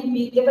 1 will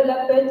be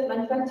developed,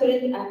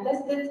 manufactured, and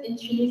tested in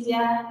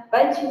Tunisia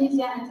by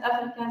Tunisian and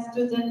African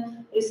students,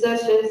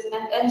 researchers,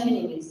 and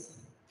engineers.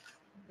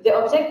 The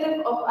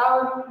objective of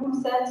our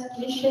CubeSat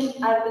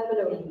mission are the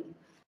following: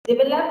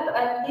 develop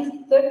at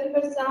least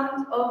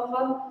 30%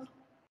 of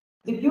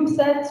the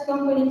CubeSat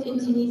component in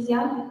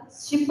Tunisia,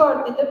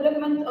 support the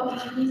development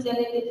of Tunisia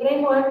like a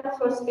framework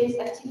for space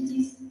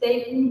activities,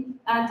 taking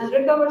and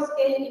recover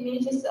scale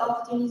images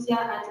of Tunisia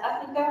and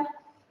Africa,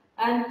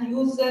 and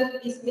use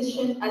this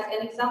mission as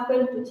an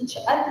example to teach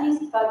at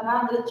least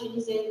 500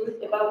 Tunisian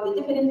youth about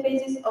the different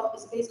phases of the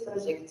space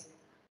project,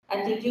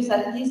 and introduce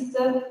at least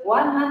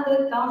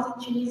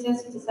 100,000 Tunisian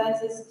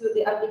citizens to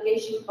the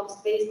application of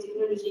space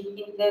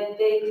technology in their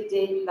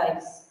day-to-day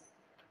lives.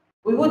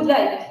 We would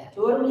like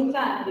to warmly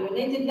thank the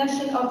United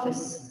Nations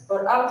Office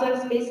for Outer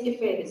Space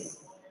Affairs,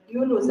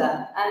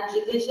 UNOOSA,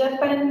 and the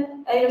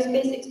Japan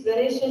Aerospace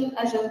Exploration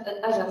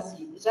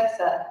Agency,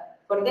 JAXA,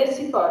 for their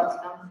support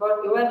and for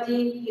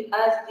awarding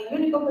us the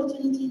unique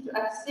opportunity to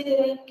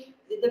accelerate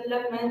the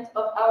development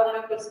of our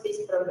local space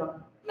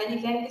program.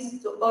 Many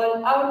thanks to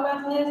all our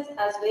partners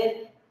as well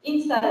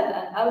inside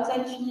and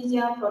outside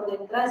Tunisia for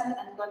their trust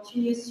and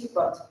continuous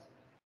support.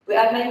 We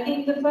are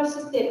making the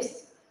first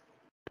steps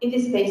in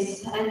this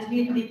space and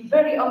will be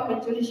very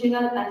open to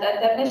regional and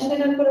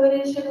international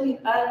collaboration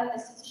with our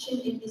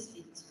institutions in this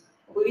field.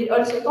 We will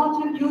also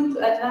contribute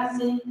to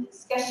advancing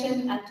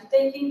discussion and to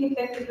taking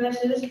effective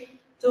measures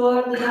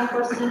toward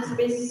reinforcing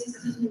space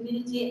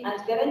sustainability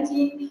and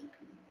guaranteeing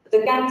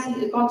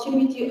the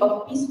continuity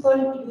of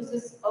peaceful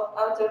uses of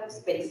outer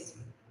space.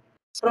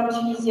 From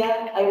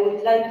Tunisia, I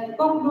would like to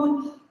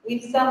conclude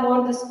with some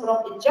words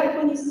from a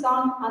Japanese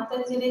song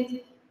entitled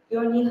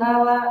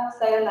Yonihawa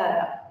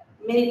Sayonara.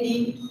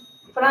 Maybe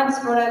France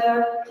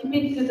forever,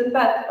 keeping to the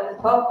path of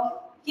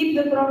hope, keep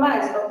the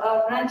promise of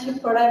our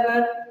friendship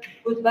forever.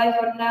 Goodbye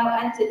for now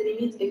until we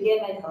meet again,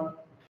 I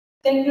hope.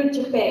 Thank you,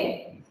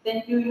 Japan.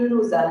 Thank you,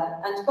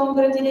 UNOOSA, and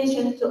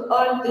congratulations to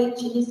all the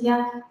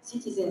Tunisian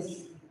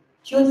citizens.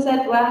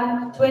 CubeSat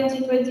 1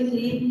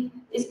 2023,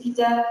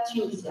 ISPITA,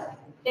 Tunisia.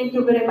 Thank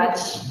you very much.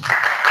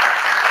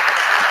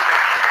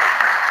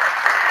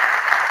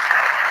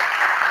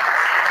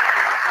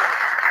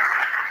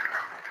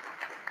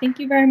 Thank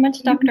you very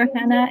much, Dr.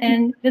 Hannah,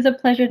 and it is a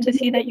pleasure to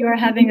see that you are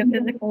having a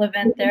physical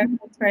event there.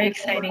 It's very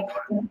exciting.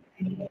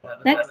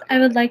 Next, I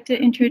would like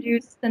to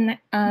introduce the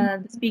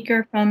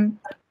speaker from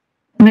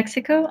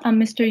Mexico,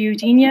 Mr.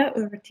 Eugenio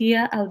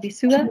Urrutia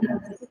Albizua,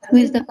 who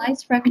is the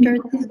Vice Rector de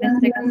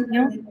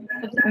Investigación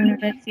of the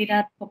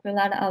Universidad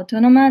Popular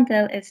Autónoma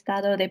del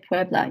Estado de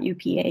Puebla,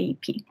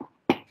 UPAEP.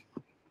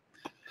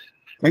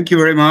 Thank you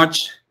very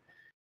much,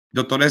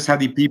 Dr.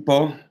 Di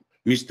Pippo,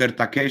 Mr.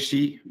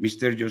 Takeshi,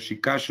 Mr.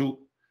 Yoshikazu,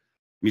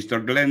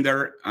 Mr.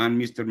 Glender,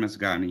 and Mr.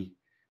 Mesgani.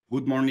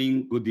 Good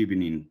morning, good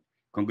evening.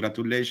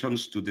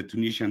 Congratulations to the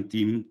Tunisian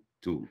team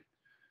too.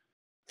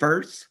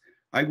 First,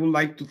 I would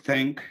like to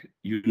thank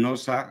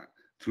UNOOSA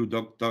through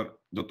Dr.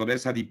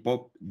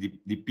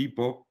 Di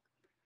Pippo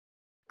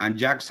and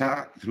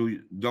JAXA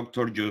through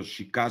Dr.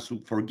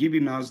 Yoshikazu for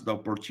giving us the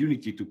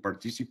opportunity to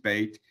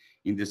participate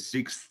in the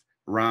 6th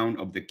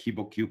round of the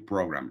KiboCUBE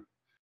program.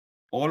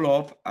 All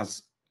of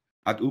us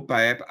at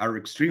UPAEP are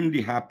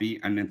extremely happy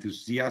and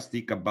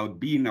enthusiastic about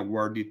being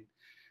awarded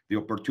the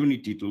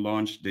opportunity to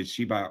launch the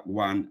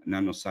Shiba-1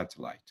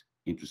 nanosatellite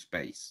into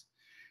space.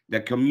 The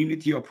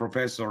community of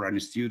professors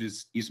and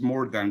students is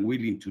more than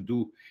willing to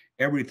do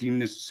everything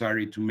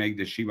necessary to make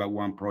the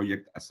Shiba-1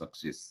 project a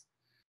success.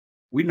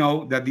 We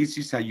know that this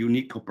is a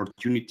unique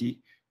opportunity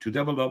to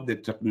develop the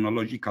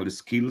technological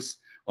skills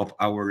of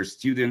our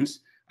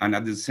students and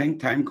at the same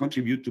time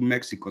contribute to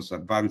Mexico's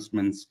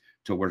advancements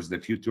towards the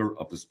future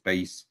of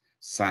space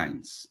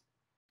science.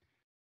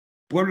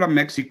 Puebla,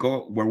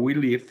 Mexico, where we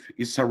live,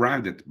 is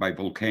surrounded by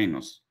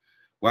volcanoes.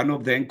 One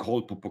of them,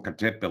 called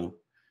Popocatépetl,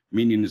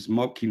 meaning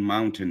smoking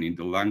mountain in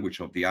the language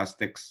of the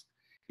Aztecs,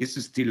 is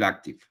still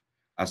active,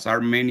 as are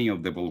many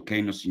of the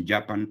volcanoes in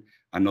Japan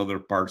and other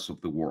parts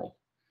of the world.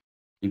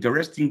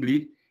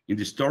 Interestingly, in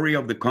the story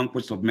of the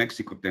conquest of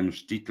Mexico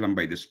Tenochtitlan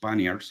by the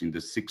Spaniards in the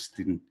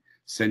 16th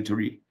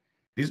century,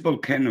 this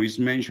volcano is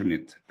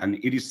mentioned, and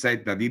it is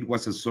said that it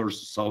was a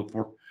source of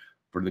sulfur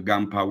for the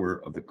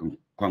gunpowder of the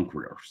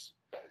conquerors.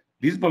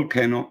 This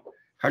volcano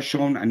has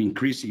shown an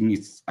increase in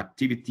its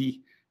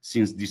activity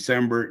since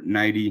December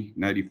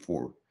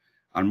 1994,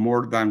 and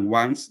more than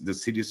once the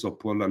cities of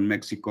Puebla and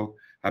Mexico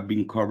have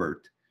been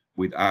covered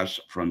with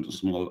ash from the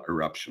small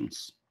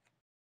eruptions.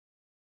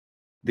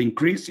 The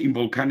increase in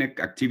volcanic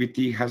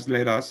activity has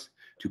led us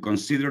to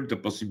consider the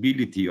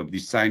possibility of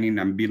designing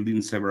and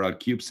building several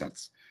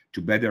CubeSats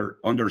to better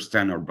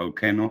understand our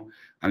volcano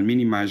and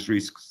minimize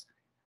risks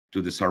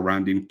to the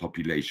surrounding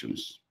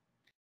populations.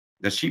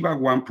 The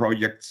Shiba-1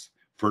 project's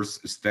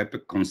first step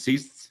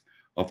consists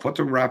of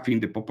photographing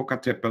the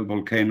Popocatépetl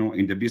volcano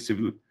in the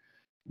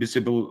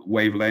visible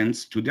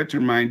wavelengths to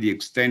determine the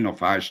extent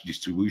of ash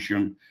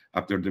distribution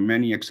after the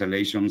many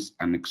exhalations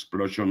and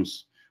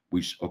explosions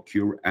which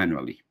occur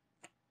annually.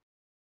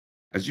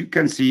 As you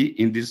can see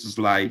in this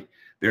slide,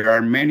 there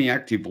are many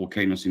active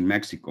volcanoes in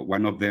Mexico.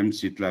 One of them,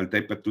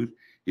 Citlaltépetl,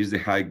 is the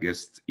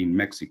highest in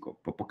Mexico.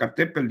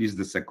 Popocatépetl is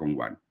the second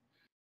one.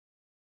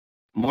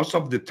 Most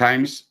of the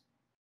times,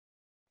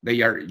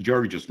 they are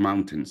gorgeous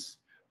mountains,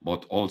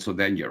 but also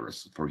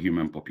dangerous for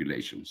human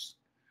populations.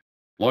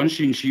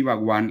 Launching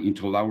Shiba-1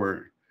 into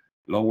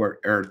lower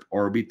Earth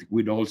orbit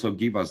would also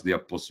give us the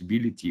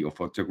possibility of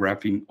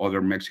photographing other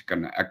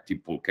Mexican active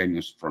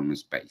volcanoes from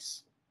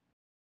space.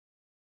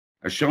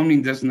 As shown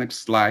in this next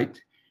slide,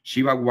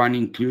 Shiba-1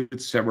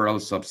 includes several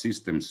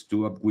subsystems,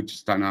 two of which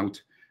stand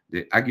out: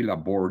 the Águila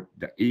board,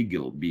 the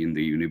eagle being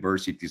the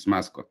university's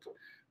mascot,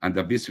 and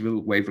the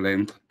visible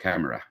wavelength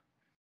camera.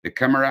 The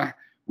camera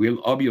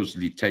will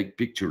obviously take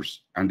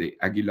pictures, and the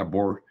Águila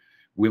board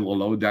will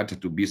allow data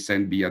to be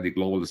sent via the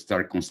global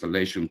star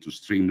constellation to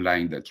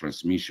streamline the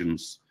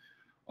transmissions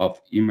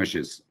of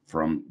images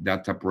from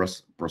data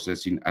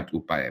processing at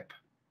UPAEP.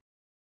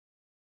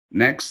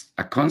 Next,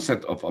 a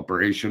concept of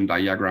operation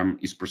diagram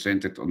is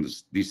presented on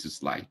this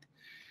slide.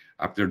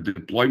 After the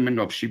deployment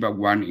of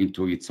Shiba-1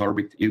 into its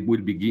orbit, it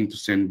will begin to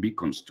send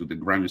beacons to the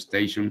ground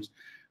stations,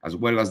 as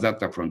well as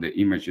data from the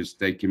images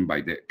taken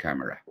by the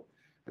camera.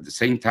 At the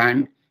same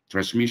time,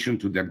 transmission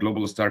to the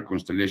global star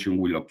constellation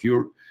will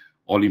occur.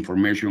 All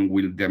information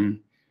will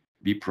then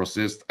be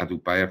processed at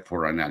UPAEP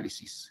for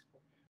analysis.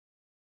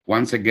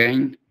 Once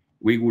again,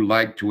 we would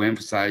like to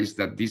emphasize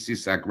that this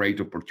is a great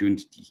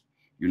opportunity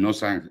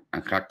UNOOSA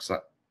and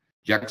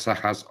JAXA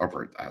has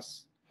offered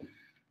us,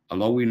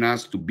 allowing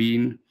us to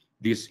begin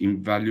this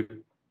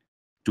invaluable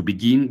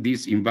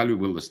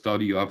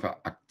study of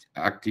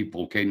active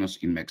volcanoes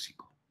in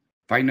Mexico.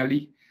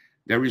 Finally,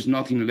 there is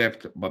nothing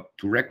left but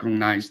to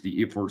recognize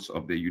the efforts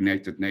of the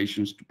United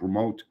Nations to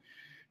promote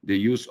the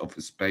use of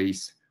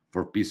space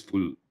for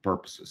peaceful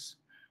purposes.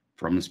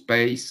 From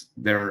space,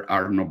 there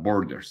are no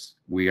borders.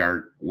 We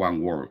are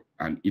one world,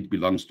 and it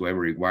belongs to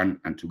everyone,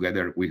 and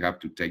together we have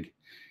to take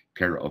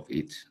care of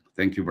it.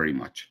 Thank you very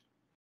much.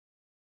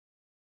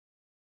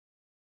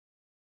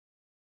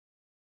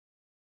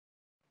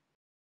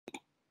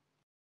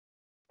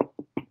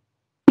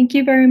 Thank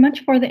you very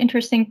much for the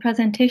interesting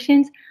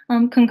presentations.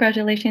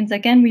 Congratulations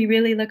again. We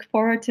really look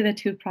forward to the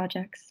two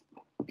projects.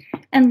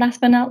 And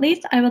last but not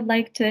least, I would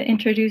like to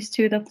introduce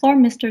to the floor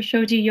Mr.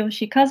 Shoji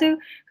Yoshikazu,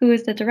 who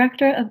is the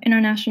Director of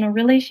International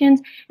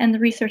Relations and the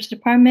Research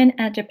Department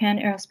at Japan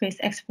Aerospace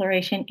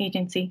Exploration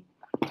Agency.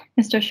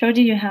 Mr.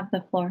 Shoji, you have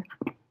the floor.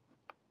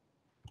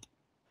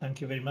 Thank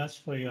you very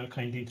much for your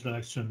kind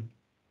introduction.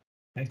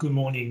 And good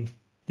morning,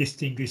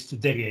 distinguished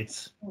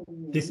delegates.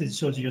 This is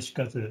Shoji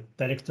Yoshikazu,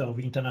 Director of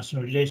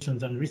International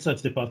Relations and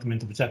Research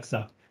Department of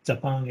JAXA,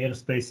 Japan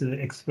Aerospace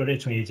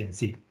Exploration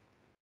Agency.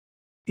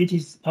 It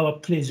is our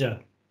pleasure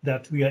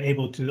that we are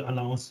able to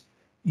announce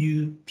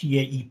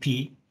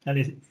UPAEP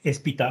and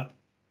ESPITA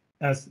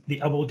as the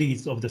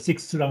awardees of the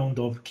 6th round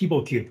of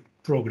KiboCUBE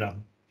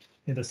program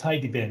in the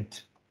side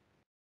event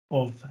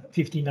of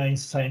 59th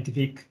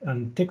Scientific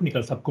and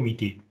Technical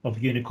Subcommittee of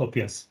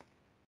COPUOS.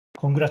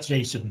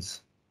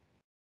 Congratulations.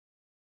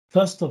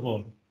 First of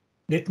all,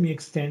 let me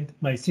extend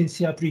my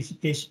sincere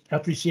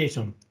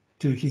appreciation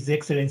to His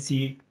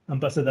Excellency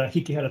Ambassador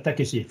Hikihara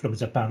Takeshi from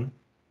Japan,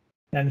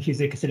 and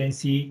His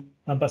Excellency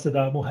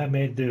Ambassador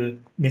Mohamed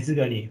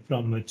Mezgani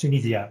from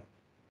Tunisia,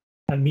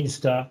 and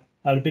Minister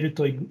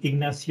Alberto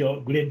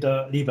Ignacio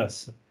Glenda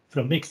Rivas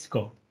from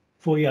Mexico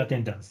for your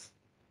attendance.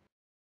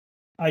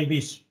 I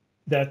wish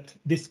that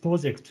this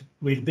project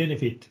will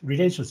benefit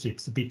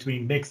relationships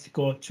between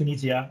Mexico,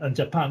 Tunisia, and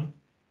Japan,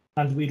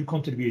 and will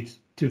contribute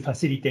to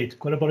facilitate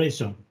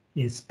collaboration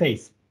in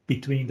space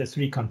between the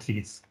three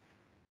countries.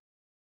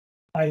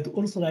 I'd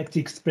also like to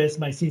express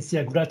my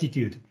sincere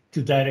gratitude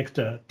to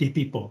Director Di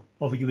Pippo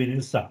of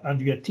UNOOSA and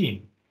your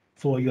team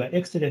for your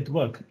excellent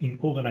work in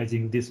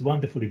organizing this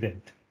wonderful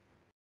event.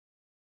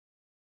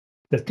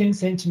 The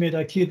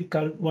 10-centimeter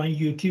cubical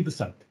 1U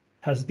CubeSat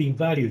has been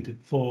valued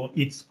for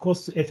its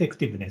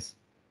cost-effectiveness,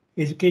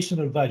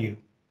 educational value,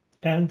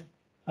 and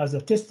as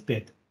a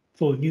testbed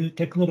for new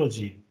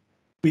technology,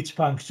 which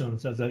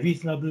functions as a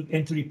reasonable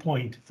entry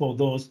point for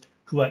those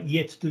who are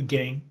yet to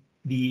gain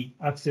the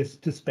access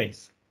to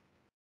space.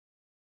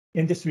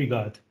 In this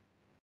regard,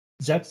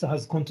 JAXA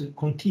has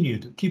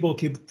continued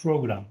KiboCUBE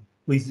program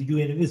with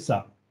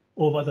UNOOSA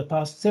over the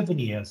past 7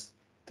 years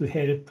to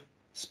help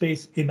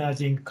space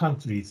emerging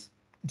countries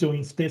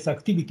join space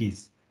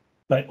activities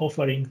by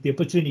offering the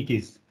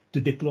opportunities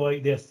to deploy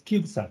their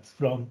CubeSats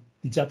from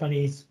the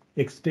Japanese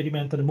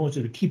experimental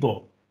module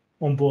Kibo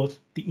on board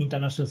the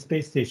International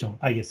Space Station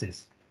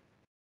ISS.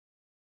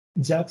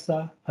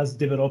 JAXA has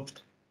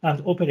developed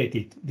and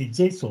operated the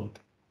JSOD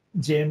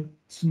GEM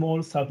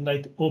small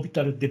satellite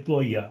orbital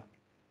deployer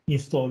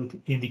installed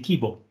in the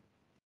Kibo,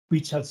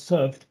 which has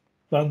served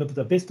one of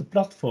the best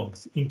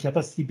platforms in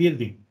capacity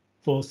building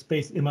for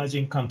space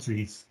emerging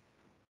countries.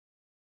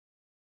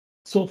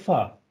 So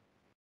far,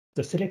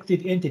 the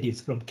selected entities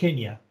from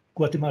Kenya,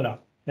 Guatemala,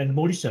 and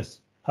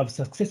Mauritius have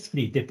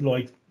successfully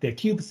deployed their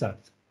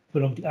CubeSats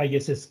from the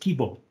ISS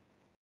Kibo,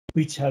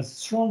 which has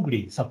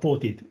strongly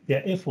supported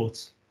their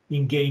efforts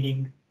in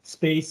gaining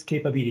space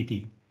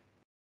capability.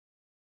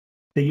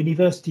 The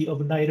University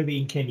of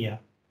Nairobi in Kenya,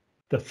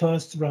 the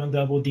first round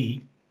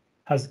awardee,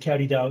 has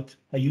carried out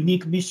a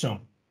unique mission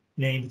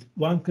named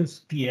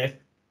OneCubeSat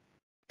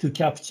to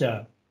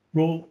capture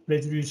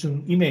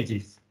raw-resolution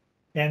images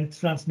and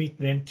transmit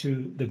them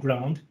to the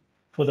ground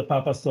for the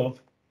purpose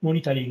of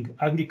monitoring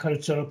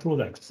agricultural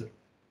products.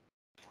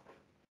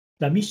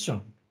 The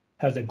mission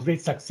has a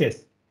great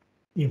success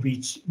in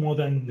which more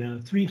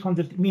than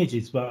 300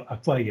 images were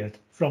acquired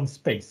from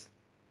space,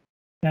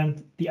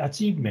 and the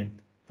achievement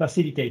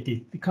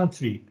facilitated the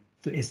country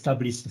to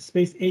establish the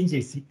space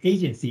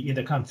agency in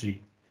the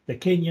country, the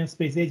Kenyan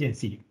Space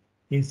Agency,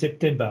 in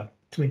September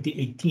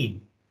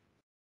 2018.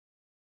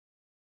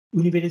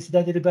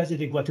 Universidad del Valle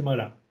de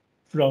Guatemala,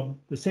 from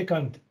the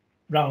second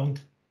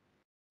round,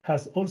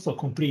 has also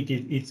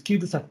completed its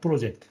CubeSat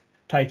project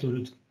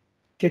titled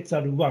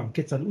Quetzal 1,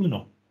 Quetzal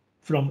Uno,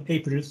 from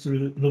April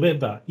through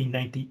November in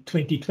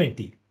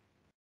 2020,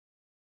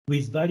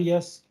 with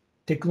various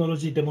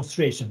technology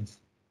demonstrations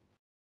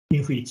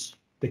in which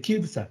the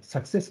CubeSat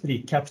successfully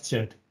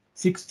captured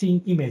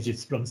 16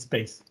 images from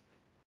space.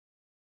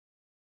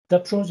 The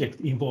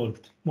project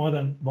involved more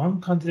than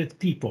 100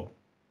 people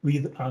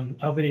with an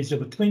average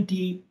of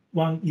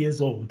 21 years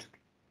old,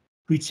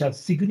 which has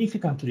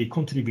significantly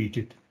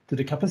contributed to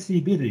the capacity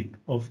building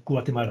of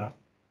Guatemala.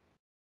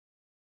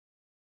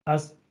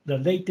 As the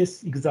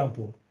latest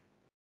example,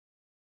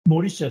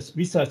 Mauritius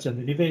Research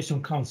and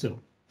Innovation Council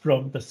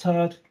from the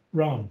third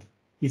round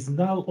is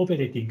now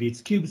operating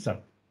its CubeSat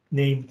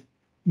named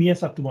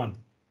MIASat-1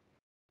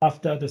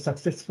 after the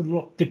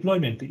successful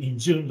deployment in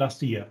June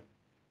last year.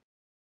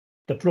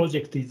 The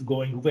project is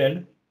going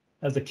well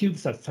as the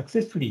CubeSat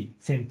successfully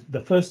sent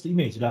the first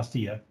image last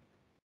year.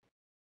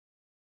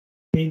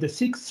 In the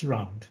sixth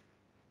round,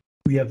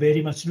 we are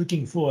very much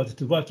looking forward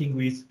to working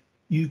with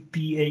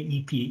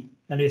UPAEP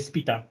and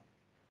ESPITA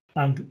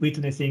and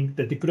witnessing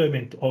the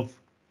deployment of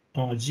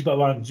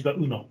JIBA-1,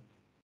 JIBA-UNO,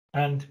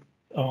 and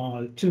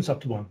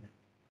TUNSAT-1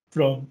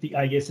 from the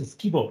ISS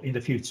Kibo in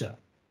the future.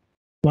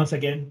 Once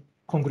again,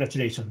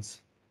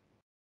 congratulations.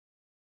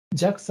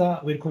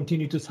 JAXA will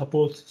continue to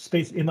support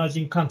space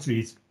emerging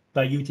countries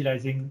by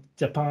utilizing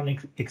Japan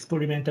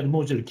experimental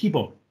module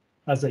Kibo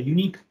as a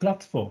unique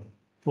platform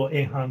for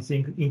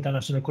enhancing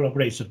international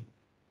collaboration.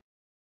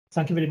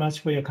 Thank you very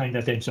much for your kind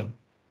attention.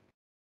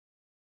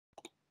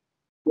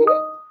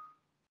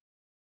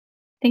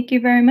 Thank you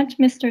very much,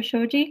 Mr.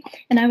 Shoji,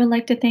 and I would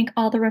like to thank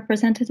all the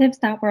representatives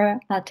that were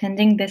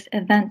attending this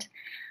event.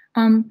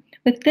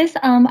 With this,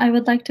 I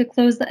would like to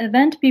close the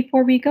event.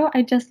 Before we go,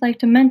 I'd just like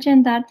to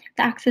mention that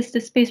the Access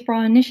to Space for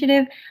All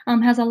initiative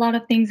has a lot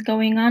of things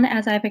going on.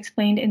 As I've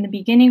explained in the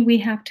beginning, we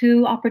have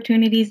 2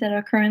 opportunities that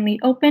are currently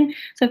open.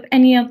 So if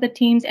any of the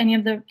teams, any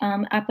of the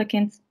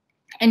applicants,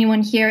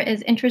 anyone here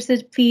is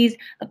interested, please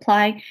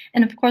apply.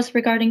 And of course,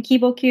 regarding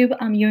KiboCUBE,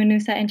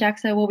 UNOOSA and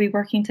JAXA will be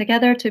working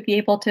together to be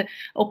able to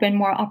open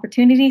more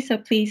opportunities, so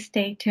please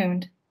stay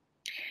tuned.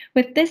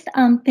 With this,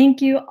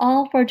 thank you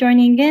all for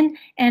joining in,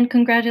 and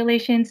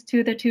congratulations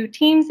to the 2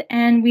 teams,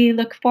 and we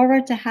look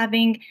forward to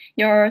having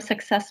your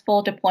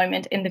successful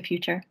deployment in the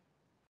future.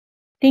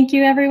 Thank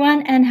you,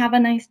 everyone, and have a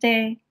nice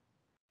day.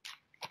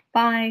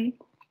 Bye.